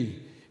must be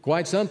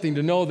quite something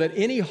to know that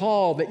any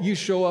hall that you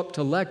show up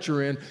to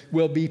lecture in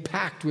will be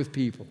packed with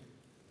people.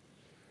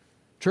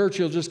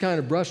 Churchill just kind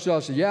of brushed it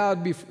off and said, yeah,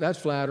 that's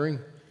flattering.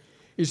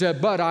 He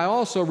said, but I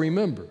also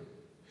remember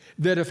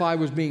that if I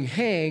was being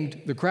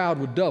hanged, the crowd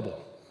would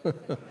double.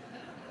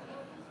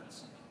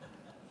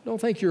 Don't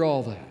think you're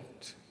all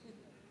that.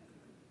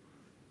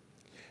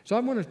 So I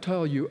want to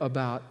tell you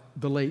about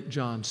the late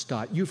John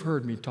Stott. You've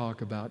heard me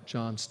talk about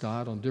John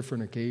Stott on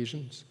different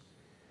occasions.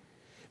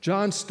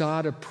 John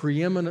Stott, a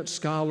preeminent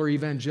scholar,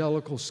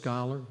 evangelical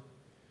scholar,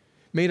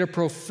 made a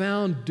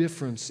profound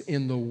difference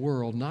in the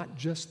world, not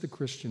just the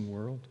Christian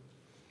world.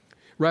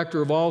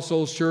 Rector of All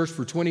Souls Church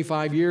for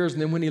 25 years,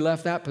 and then when he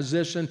left that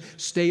position,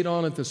 stayed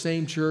on at the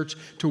same church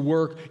to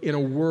work in a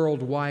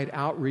worldwide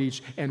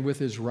outreach and with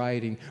his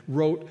writing.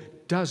 Wrote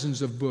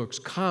dozens of books,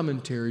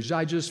 commentaries.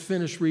 I just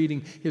finished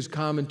reading his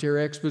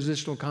commentary,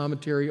 expositional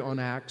commentary on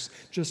Acts.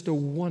 Just a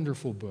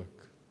wonderful book.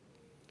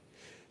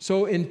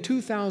 So in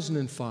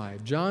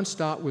 2005, John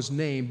Stott was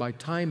named by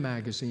Time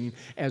magazine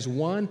as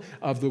one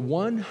of the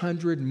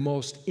 100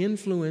 most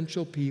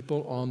influential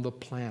people on the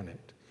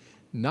planet.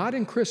 Not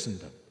in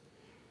Christendom,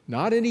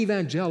 not in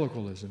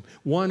evangelicalism,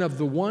 one of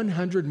the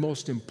 100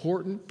 most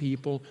important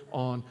people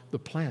on the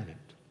planet.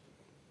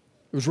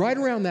 It was right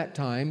around that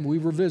time we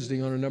were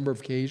visiting on a number of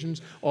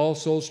occasions All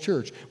Souls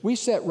Church. We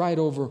sat right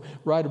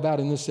about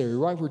in this area,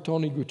 right where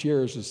Tony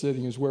Gutierrez is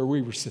sitting is where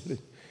we were sitting.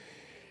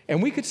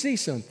 And we could see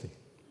something.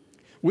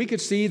 We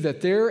could see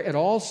that there at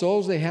All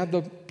Souls, they had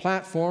the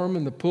platform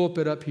and the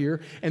pulpit up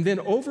here. And then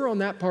over on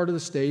that part of the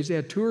stage, they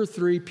had 2 or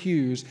 3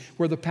 pews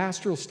where the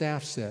pastoral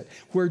staff sat,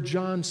 where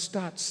John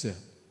Stott sat.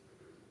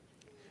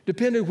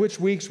 Depending which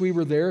weeks we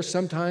were there,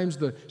 sometimes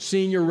the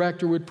senior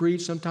rector would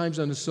preach, sometimes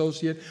an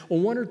associate.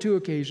 On 1 or 2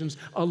 occasions,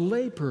 a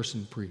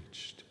layperson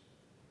preached.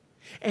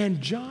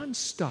 And John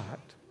Stott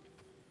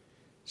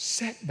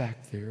sat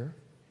back there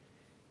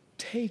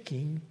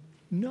taking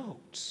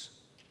notes.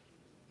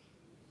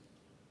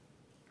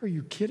 Are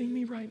you kidding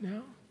me right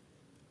now?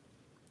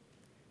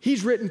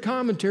 He's written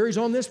commentaries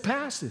on this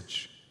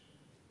passage.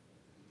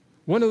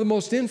 One of the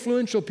most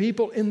influential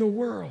people in the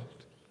world.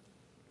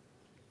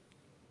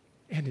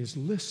 And is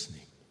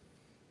listening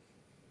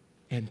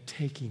and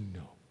taking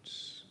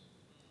notes.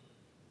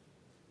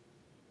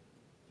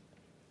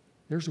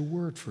 There's a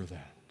word for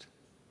that.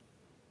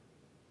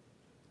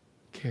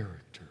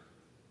 Character.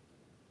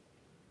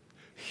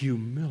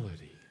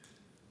 Humility.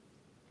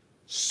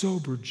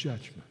 Sober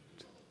judgment.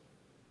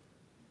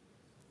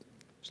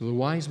 So the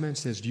wise man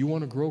says, do you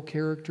want to grow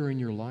character in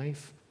your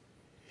life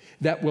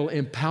that will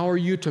empower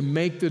you to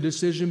make the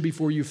decision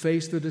before you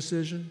face the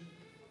decision?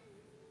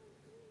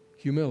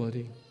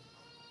 Humility.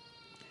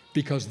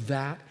 Because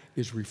that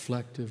is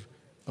reflective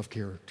of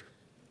character.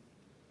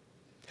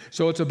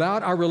 So it's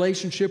about our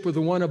relationship with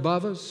the one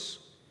above us.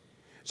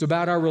 It's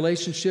about our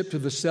relationship to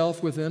the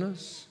self within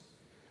us.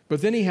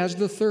 But then he has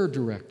the third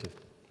directive.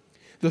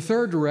 The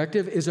third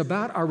directive is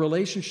about our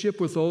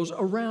relationship with those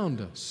around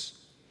us.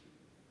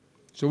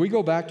 So we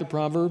go back to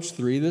Proverbs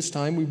 3. This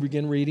time we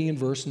begin reading in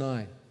verse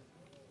 9.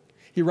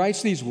 He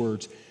writes these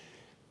words,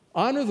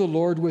 honor the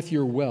Lord with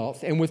your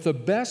wealth and with the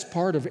best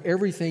part of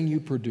everything you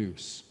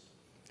produce.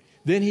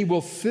 Then he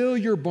will fill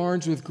your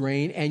barns with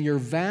grain, and your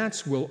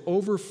vats will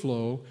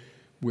overflow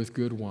with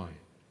good wine.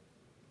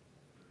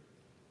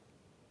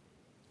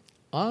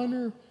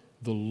 Honor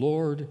the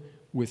Lord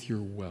with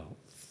your wealth.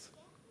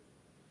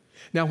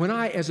 Now, when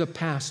I, as a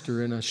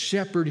pastor and a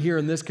shepherd here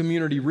in this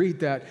community,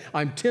 read that,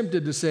 I'm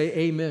tempted to say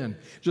amen.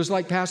 Just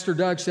like Pastor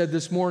Doug said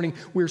this morning,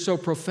 we're so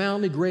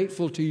profoundly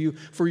grateful to you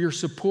for your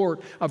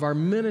support of our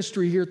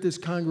ministry here at this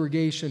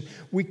congregation.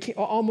 We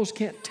almost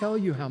can't tell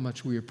you how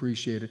much we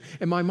appreciate it.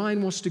 And my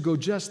mind wants to go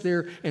just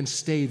there and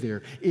stay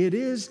there. It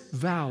is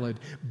valid,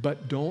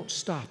 but don't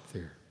stop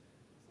there.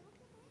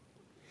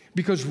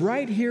 Because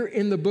right here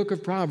in the book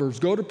of Proverbs,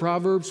 go to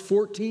Proverbs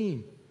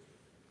 14.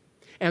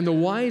 And the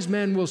wise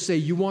man will say,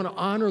 you want to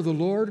honor the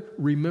Lord?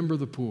 Remember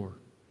the poor.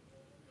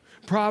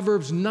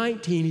 Proverbs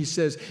 19, he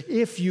says,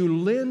 if you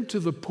lend to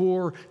the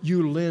poor,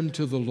 you lend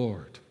to the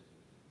Lord.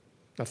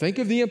 Now think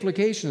of the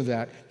implication of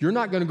that. You're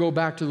not going to go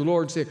back to the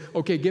Lord and say,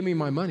 okay, give me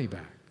my money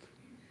back.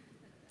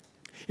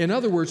 In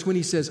other words, when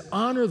he says,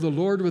 honor the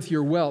Lord with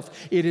your wealth,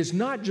 it is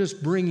not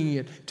just bringing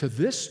it to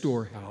this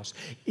storehouse.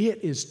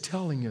 It is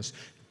telling us,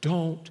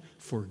 don't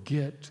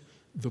forget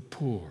the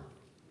poor.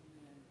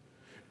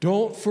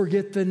 Don't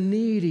forget the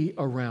needy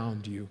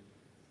around you.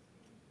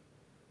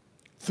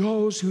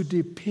 Those who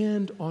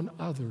depend on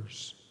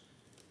others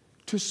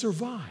to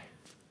survive.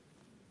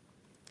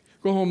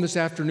 Go home this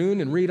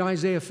afternoon and read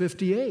Isaiah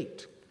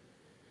 58.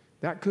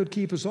 That could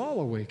keep us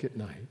all awake at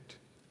night.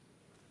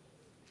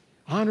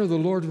 Honor the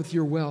Lord with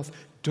your wealth.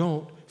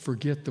 Don't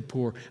forget the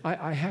poor.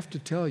 I have to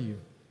tell you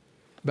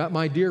about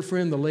my dear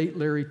friend, the late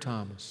Larry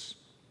Thomas.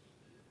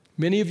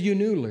 Many of you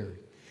knew Larry.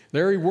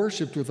 Larry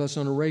worshiped with us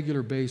on a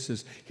regular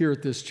basis here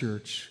at this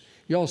church.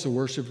 He also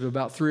worshiped at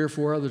about 3 or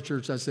 4 other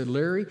churches. I said,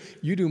 Larry,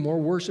 you do more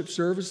worship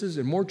services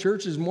and more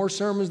churches, more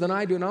sermons than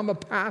I do, and I'm a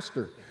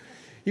pastor.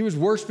 He was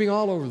worshiping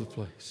all over the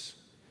place.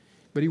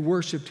 But he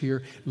worshiped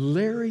here.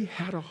 Larry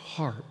had a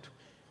heart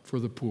for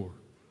the poor.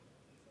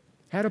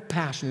 Had a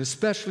passion,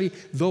 especially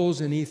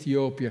those in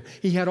Ethiopia.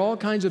 He had all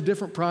kinds of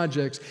different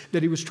projects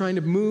that he was trying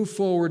to move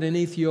forward in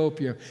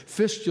Ethiopia,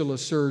 fistula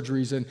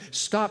surgeries and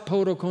stop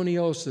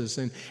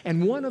podoconiosis.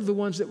 And one of the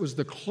ones that was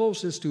the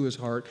closest to his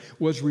heart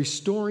was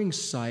restoring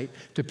sight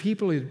to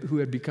people who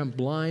had become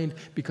blind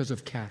because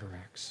of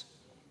cataracts.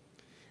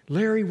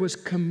 Larry was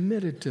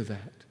committed to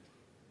that.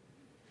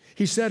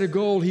 He set a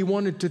goal. He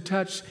wanted to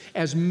touch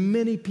as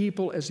many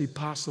people as he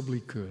possibly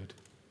could.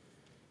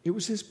 It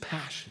was his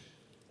passion.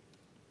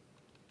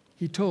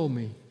 He told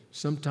me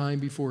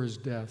sometime before his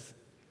death,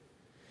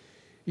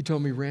 he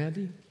told me,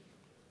 Randy,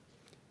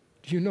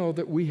 do you know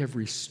that we have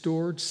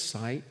restored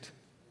sight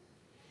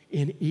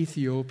in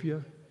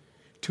Ethiopia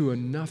to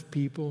enough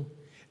people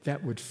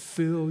that would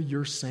fill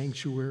your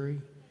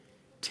sanctuary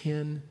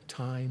 10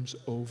 times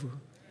over?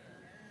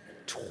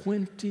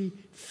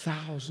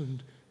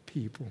 20,000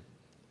 people.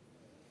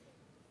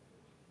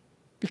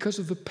 Because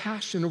of the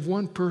passion of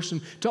one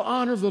person to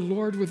honor the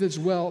Lord with his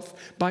wealth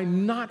by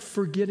not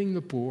forgetting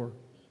the poor.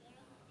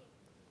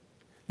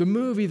 The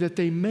movie that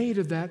they made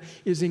of that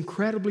is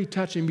incredibly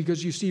touching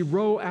because you see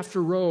row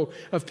after row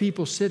of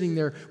people sitting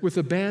there with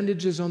the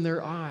bandages on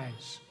their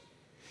eyes.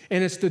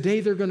 And it's the day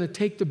they're going to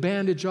take the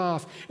bandage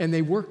off, and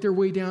they work their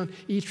way down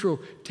each row,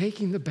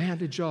 taking the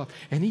bandage off,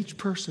 and each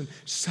person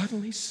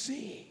suddenly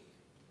seeing.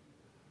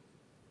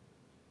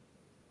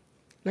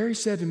 Larry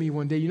said to me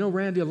one day, you know,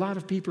 Randy, a lot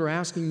of people are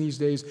asking these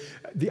days,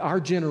 our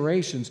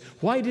generations,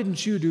 why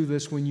didn't you do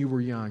this when you were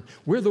young?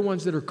 We're the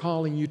ones that are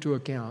calling you to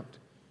account.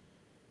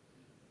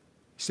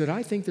 He said,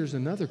 I think there's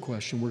another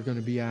question we're going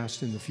to be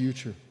asked in the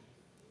future.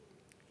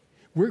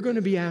 We're going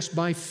to be asked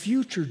by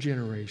future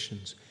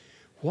generations,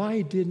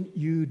 why didn't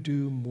you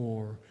do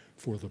more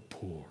for the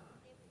poor?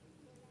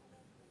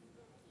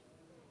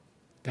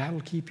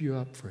 That'll keep you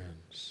up,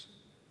 friends.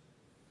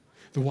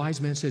 The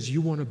wise man says, you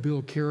want to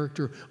build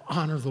character,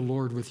 honor the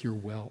Lord with your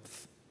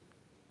wealth.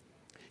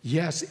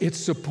 Yes, it's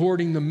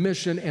supporting the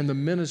mission and the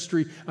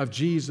ministry of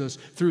Jesus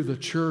through the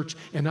church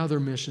and other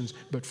missions.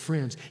 But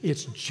friends,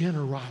 it's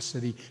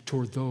generosity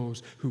toward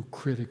those who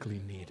critically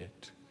need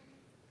it.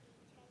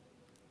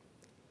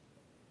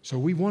 So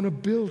we want to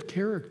build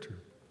character.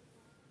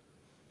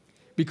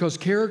 Because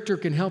character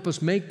can help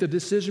us make the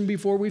decision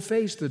before we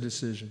face the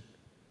decision.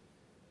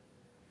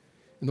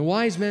 And the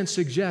wise man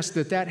suggests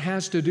that that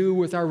has to do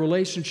with our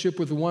relationship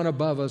with the one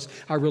above us,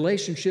 our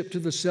relationship to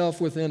the self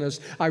within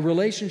us, our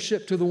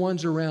relationship to the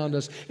ones around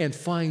us, and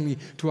finally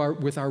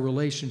with our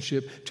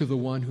relationship to the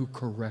one who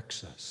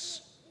corrects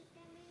us.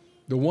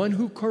 The one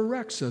who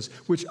corrects us,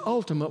 which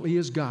ultimately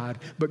is God,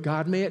 but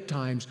God may at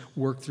times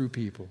work through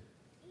people.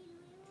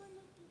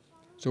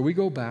 So we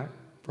go back,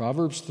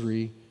 Proverbs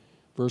 3,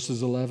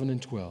 verses 11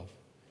 and 12.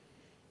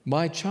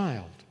 My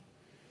child,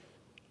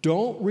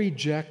 don't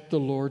reject the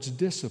Lord's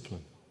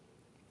discipline.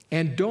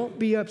 And don't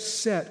be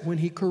upset when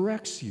he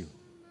corrects you.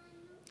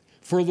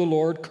 For the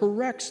Lord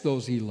corrects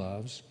those he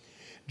loves,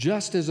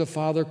 just as a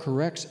father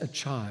corrects a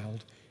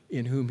child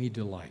in whom he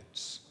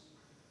delights.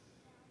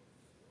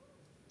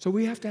 So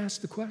we have to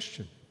ask the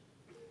question,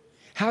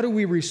 how do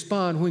we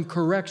respond when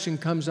correction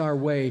comes our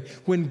way,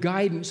 when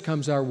guidance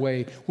comes our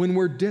way, when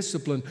we're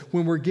disciplined,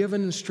 when we're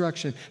given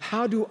instruction?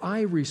 How do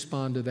I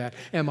respond to that?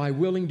 Am I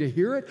willing to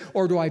hear it,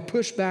 or do I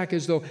push back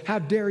as though, how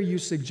dare you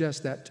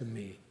suggest that to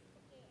me?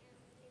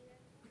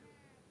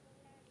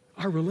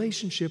 Our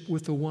relationship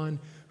with the one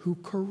who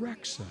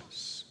corrects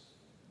us.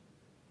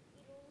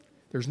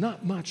 There's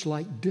not much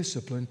like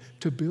discipline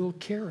to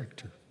build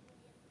character.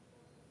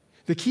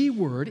 The key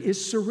word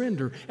is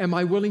surrender. Am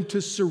I willing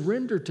to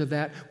surrender to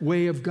that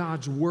way of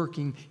God's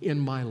working in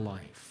my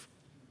life?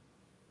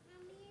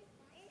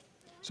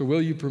 So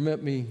will you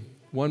permit me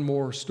one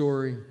more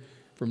story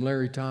from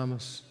Larry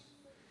Thomas?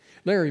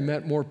 Larry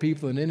met more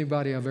people than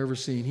anybody I've ever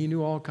seen. He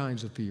knew all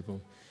kinds of people.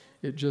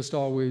 It just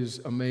always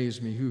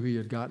amazed me who he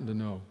had gotten to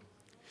know.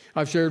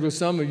 I've shared with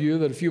some of you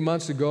that a few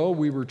months ago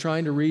we were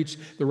trying to reach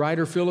the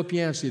writer Philip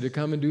Yancey to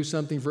come and do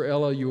something for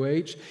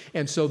LLUH.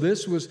 And so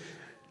this was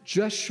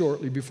just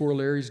shortly before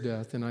Larry's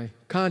death. And I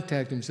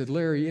contacted him and said,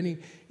 Larry,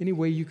 any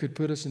way you could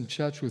put us in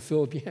touch with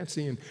Philip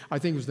Yancey? And I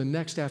think it was the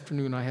next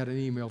afternoon I had an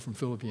email from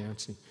Philip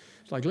Yancey.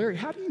 It's like, Larry,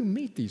 how do you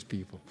meet these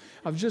people?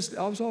 I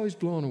was always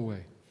blown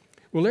away.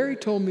 Well, Larry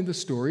told me the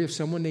story of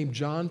someone named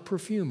John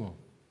Profumo.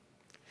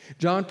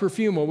 John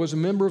Profumo was a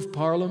member of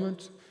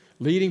Parliament,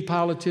 leading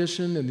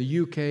politician in the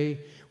UK,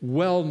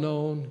 well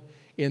known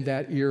in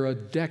that era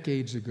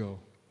decades ago.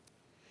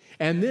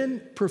 And then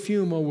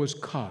Profumo was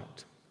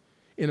caught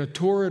in a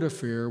torrid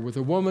affair with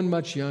a woman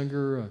much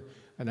younger,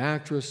 an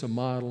actress, a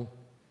model,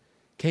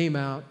 came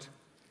out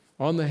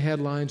on the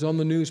headlines, on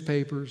the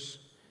newspapers,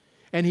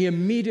 and he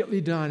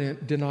immediately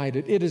denied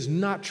it. It is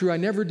not true. I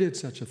never did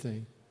such a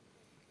thing.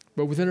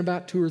 But within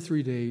about 2 or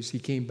 3 days, he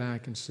came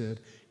back and said,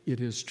 "It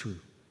is true.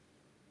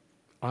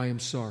 I am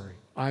sorry.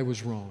 I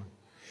was wrong."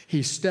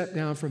 He stepped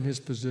down from his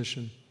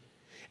position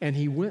and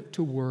he went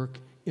to work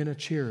in a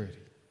charity,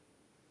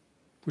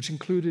 which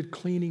included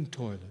cleaning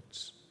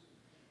toilets.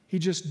 He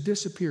just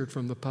disappeared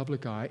from the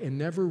public eye and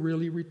never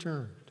really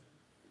returned.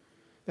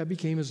 That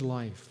became his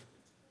life.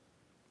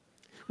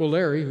 Well,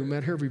 Larry, who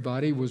met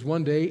everybody, was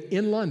one day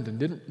in London,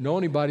 didn't know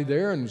anybody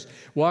there, and was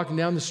walking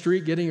down the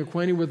street getting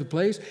acquainted with the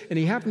place, and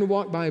he happened to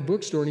walk by a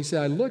bookstore, and he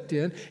said, "I looked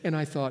in, and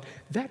I thought,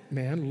 that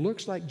man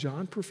looks like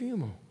John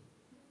Perfumo."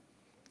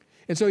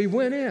 And so he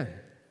went in,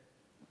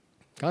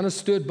 kind of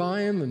stood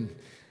by him, and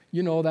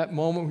you know that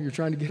moment when you're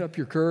trying to get up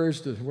your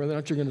courage to whether or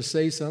not you're going to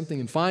say something,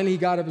 and finally he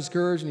got up his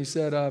courage, and he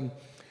said,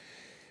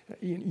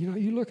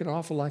 you look an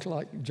awful lot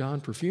like John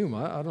Perfume.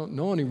 I don't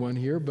know anyone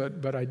here,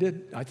 but I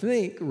did, I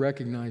think,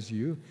 recognize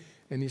you.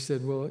 And he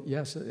said, "Well,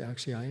 yes,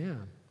 actually I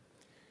am."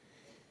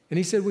 And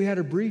he said, we had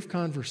a brief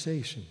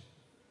conversation.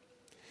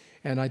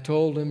 And I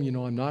told him,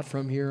 I'm not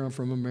from here, I'm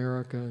from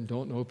America, and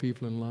don't know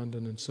people in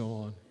London, and so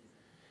on.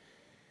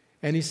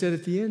 And he said,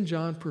 at the end,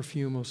 John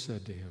Perfumo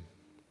said to him,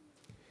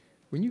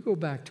 "When you go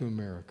back to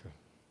America,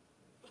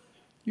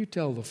 you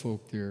tell the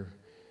folk there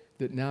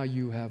that now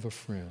you have a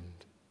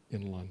friend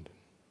in London."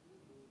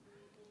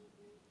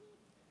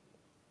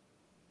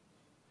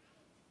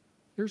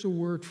 There's a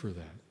word for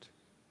that.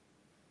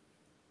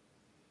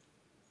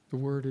 The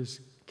word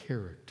is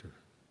character.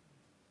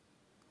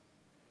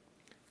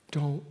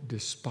 Don't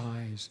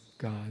despise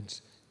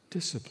God's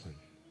discipline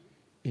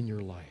in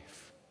your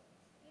life,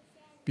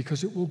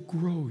 because it will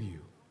grow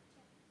you.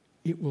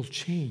 It will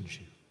change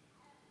you.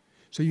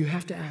 So you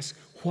have to ask,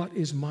 what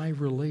is my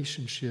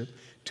relationship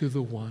to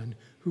the one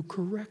who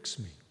corrects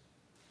me?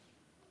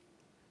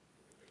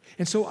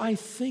 And so I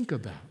think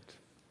about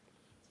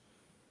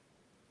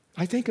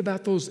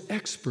those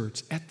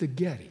experts at the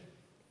Getty,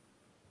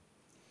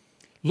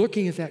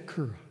 looking at that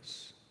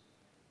kuros,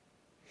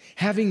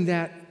 having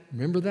that,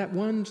 remember that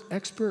one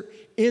expert,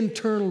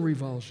 internal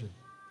revulsion,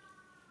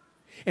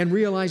 and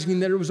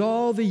realizing that it was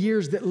all the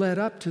years that led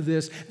up to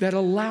this that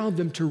allowed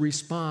them to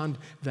respond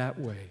that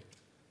way,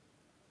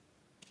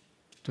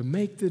 to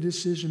make the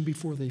decision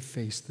before they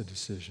face the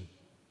decision.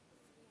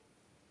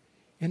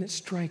 And it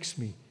strikes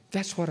me,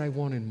 that's what I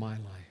want in my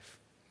life.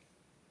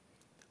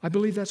 I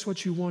believe that's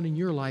what you want in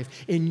your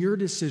life, in your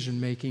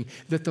decision making,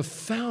 that the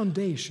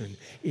foundation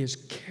is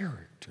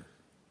character.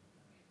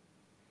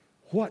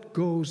 What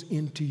goes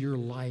into your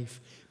life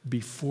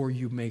before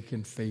you make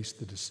and face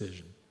the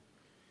decision?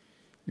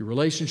 Your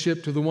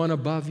relationship to the one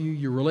above you,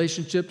 your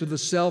relationship to the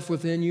self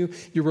within you,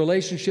 your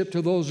relationship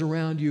to those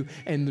around you,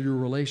 and your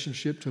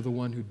relationship to the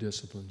one who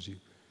disciplines you,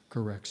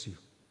 corrects you.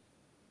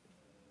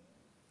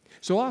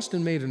 So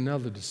Austin made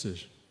another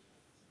decision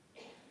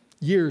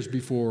years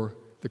before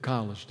the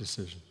college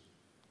decision.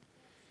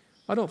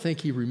 I don't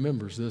think he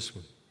remembers this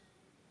one.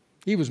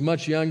 He was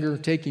much younger,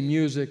 taking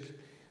music,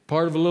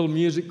 part of a little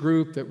music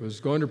group that was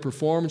going to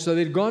perform. And so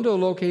they'd gone to a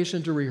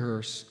location to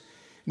rehearse.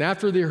 And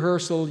after the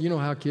rehearsal, you know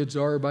how kids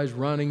are, everybody's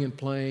running and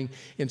playing.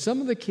 And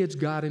some of the kids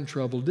got in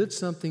trouble, did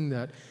something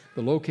that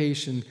the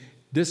location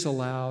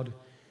disallowed,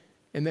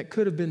 and that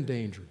could have been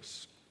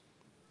dangerous.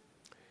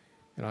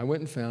 And I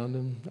went and found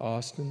him.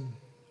 "Austin,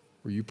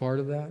 were you part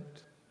of that?"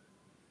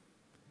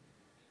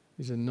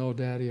 He said, "No,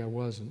 Daddy, I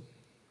wasn't."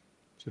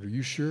 I said, "Are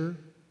you sure?"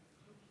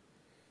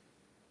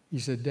 He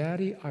said,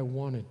 "Daddy, I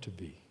wanted to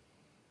be.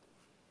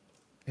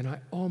 And I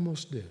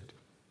almost did.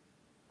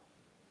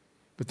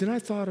 But then I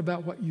thought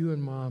about what you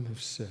and Mom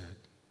have said,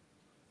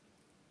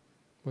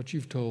 what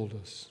you've told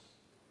us,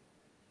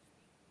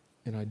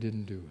 and I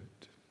didn't do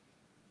it."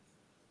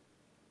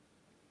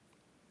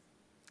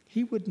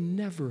 He would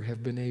never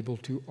have been able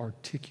to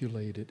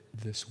articulate it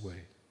this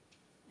way.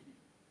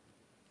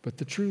 But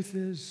the truth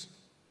is,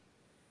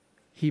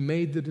 he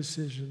made the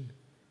decision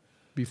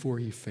before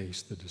he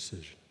faced the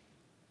decision.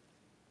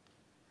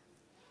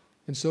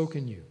 And so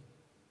can you.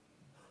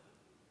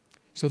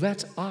 So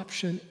that's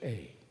option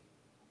A,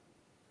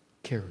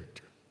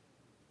 character.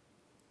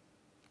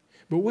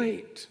 But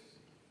wait,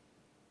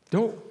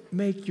 don't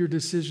make your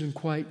decision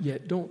quite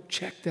yet. Don't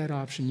check that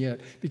option yet,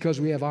 because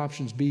we have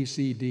options B,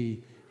 C,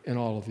 D, and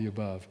all of the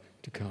above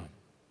to come.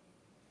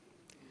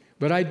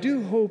 But I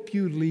do hope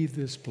you leave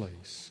this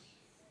place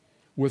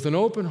with an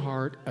open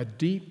heart, a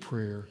deep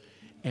prayer,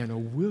 and a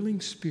willing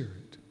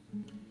spirit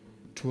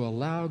to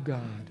allow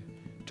God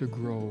to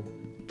grow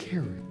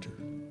character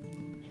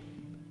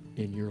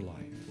in your life.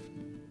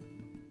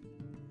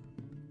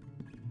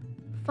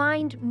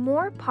 Find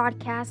more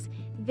podcasts,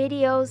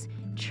 videos,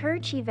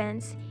 church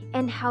events,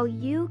 and how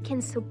you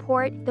can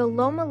support the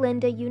Loma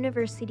Linda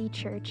University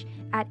Church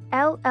at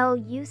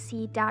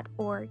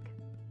lluc.org.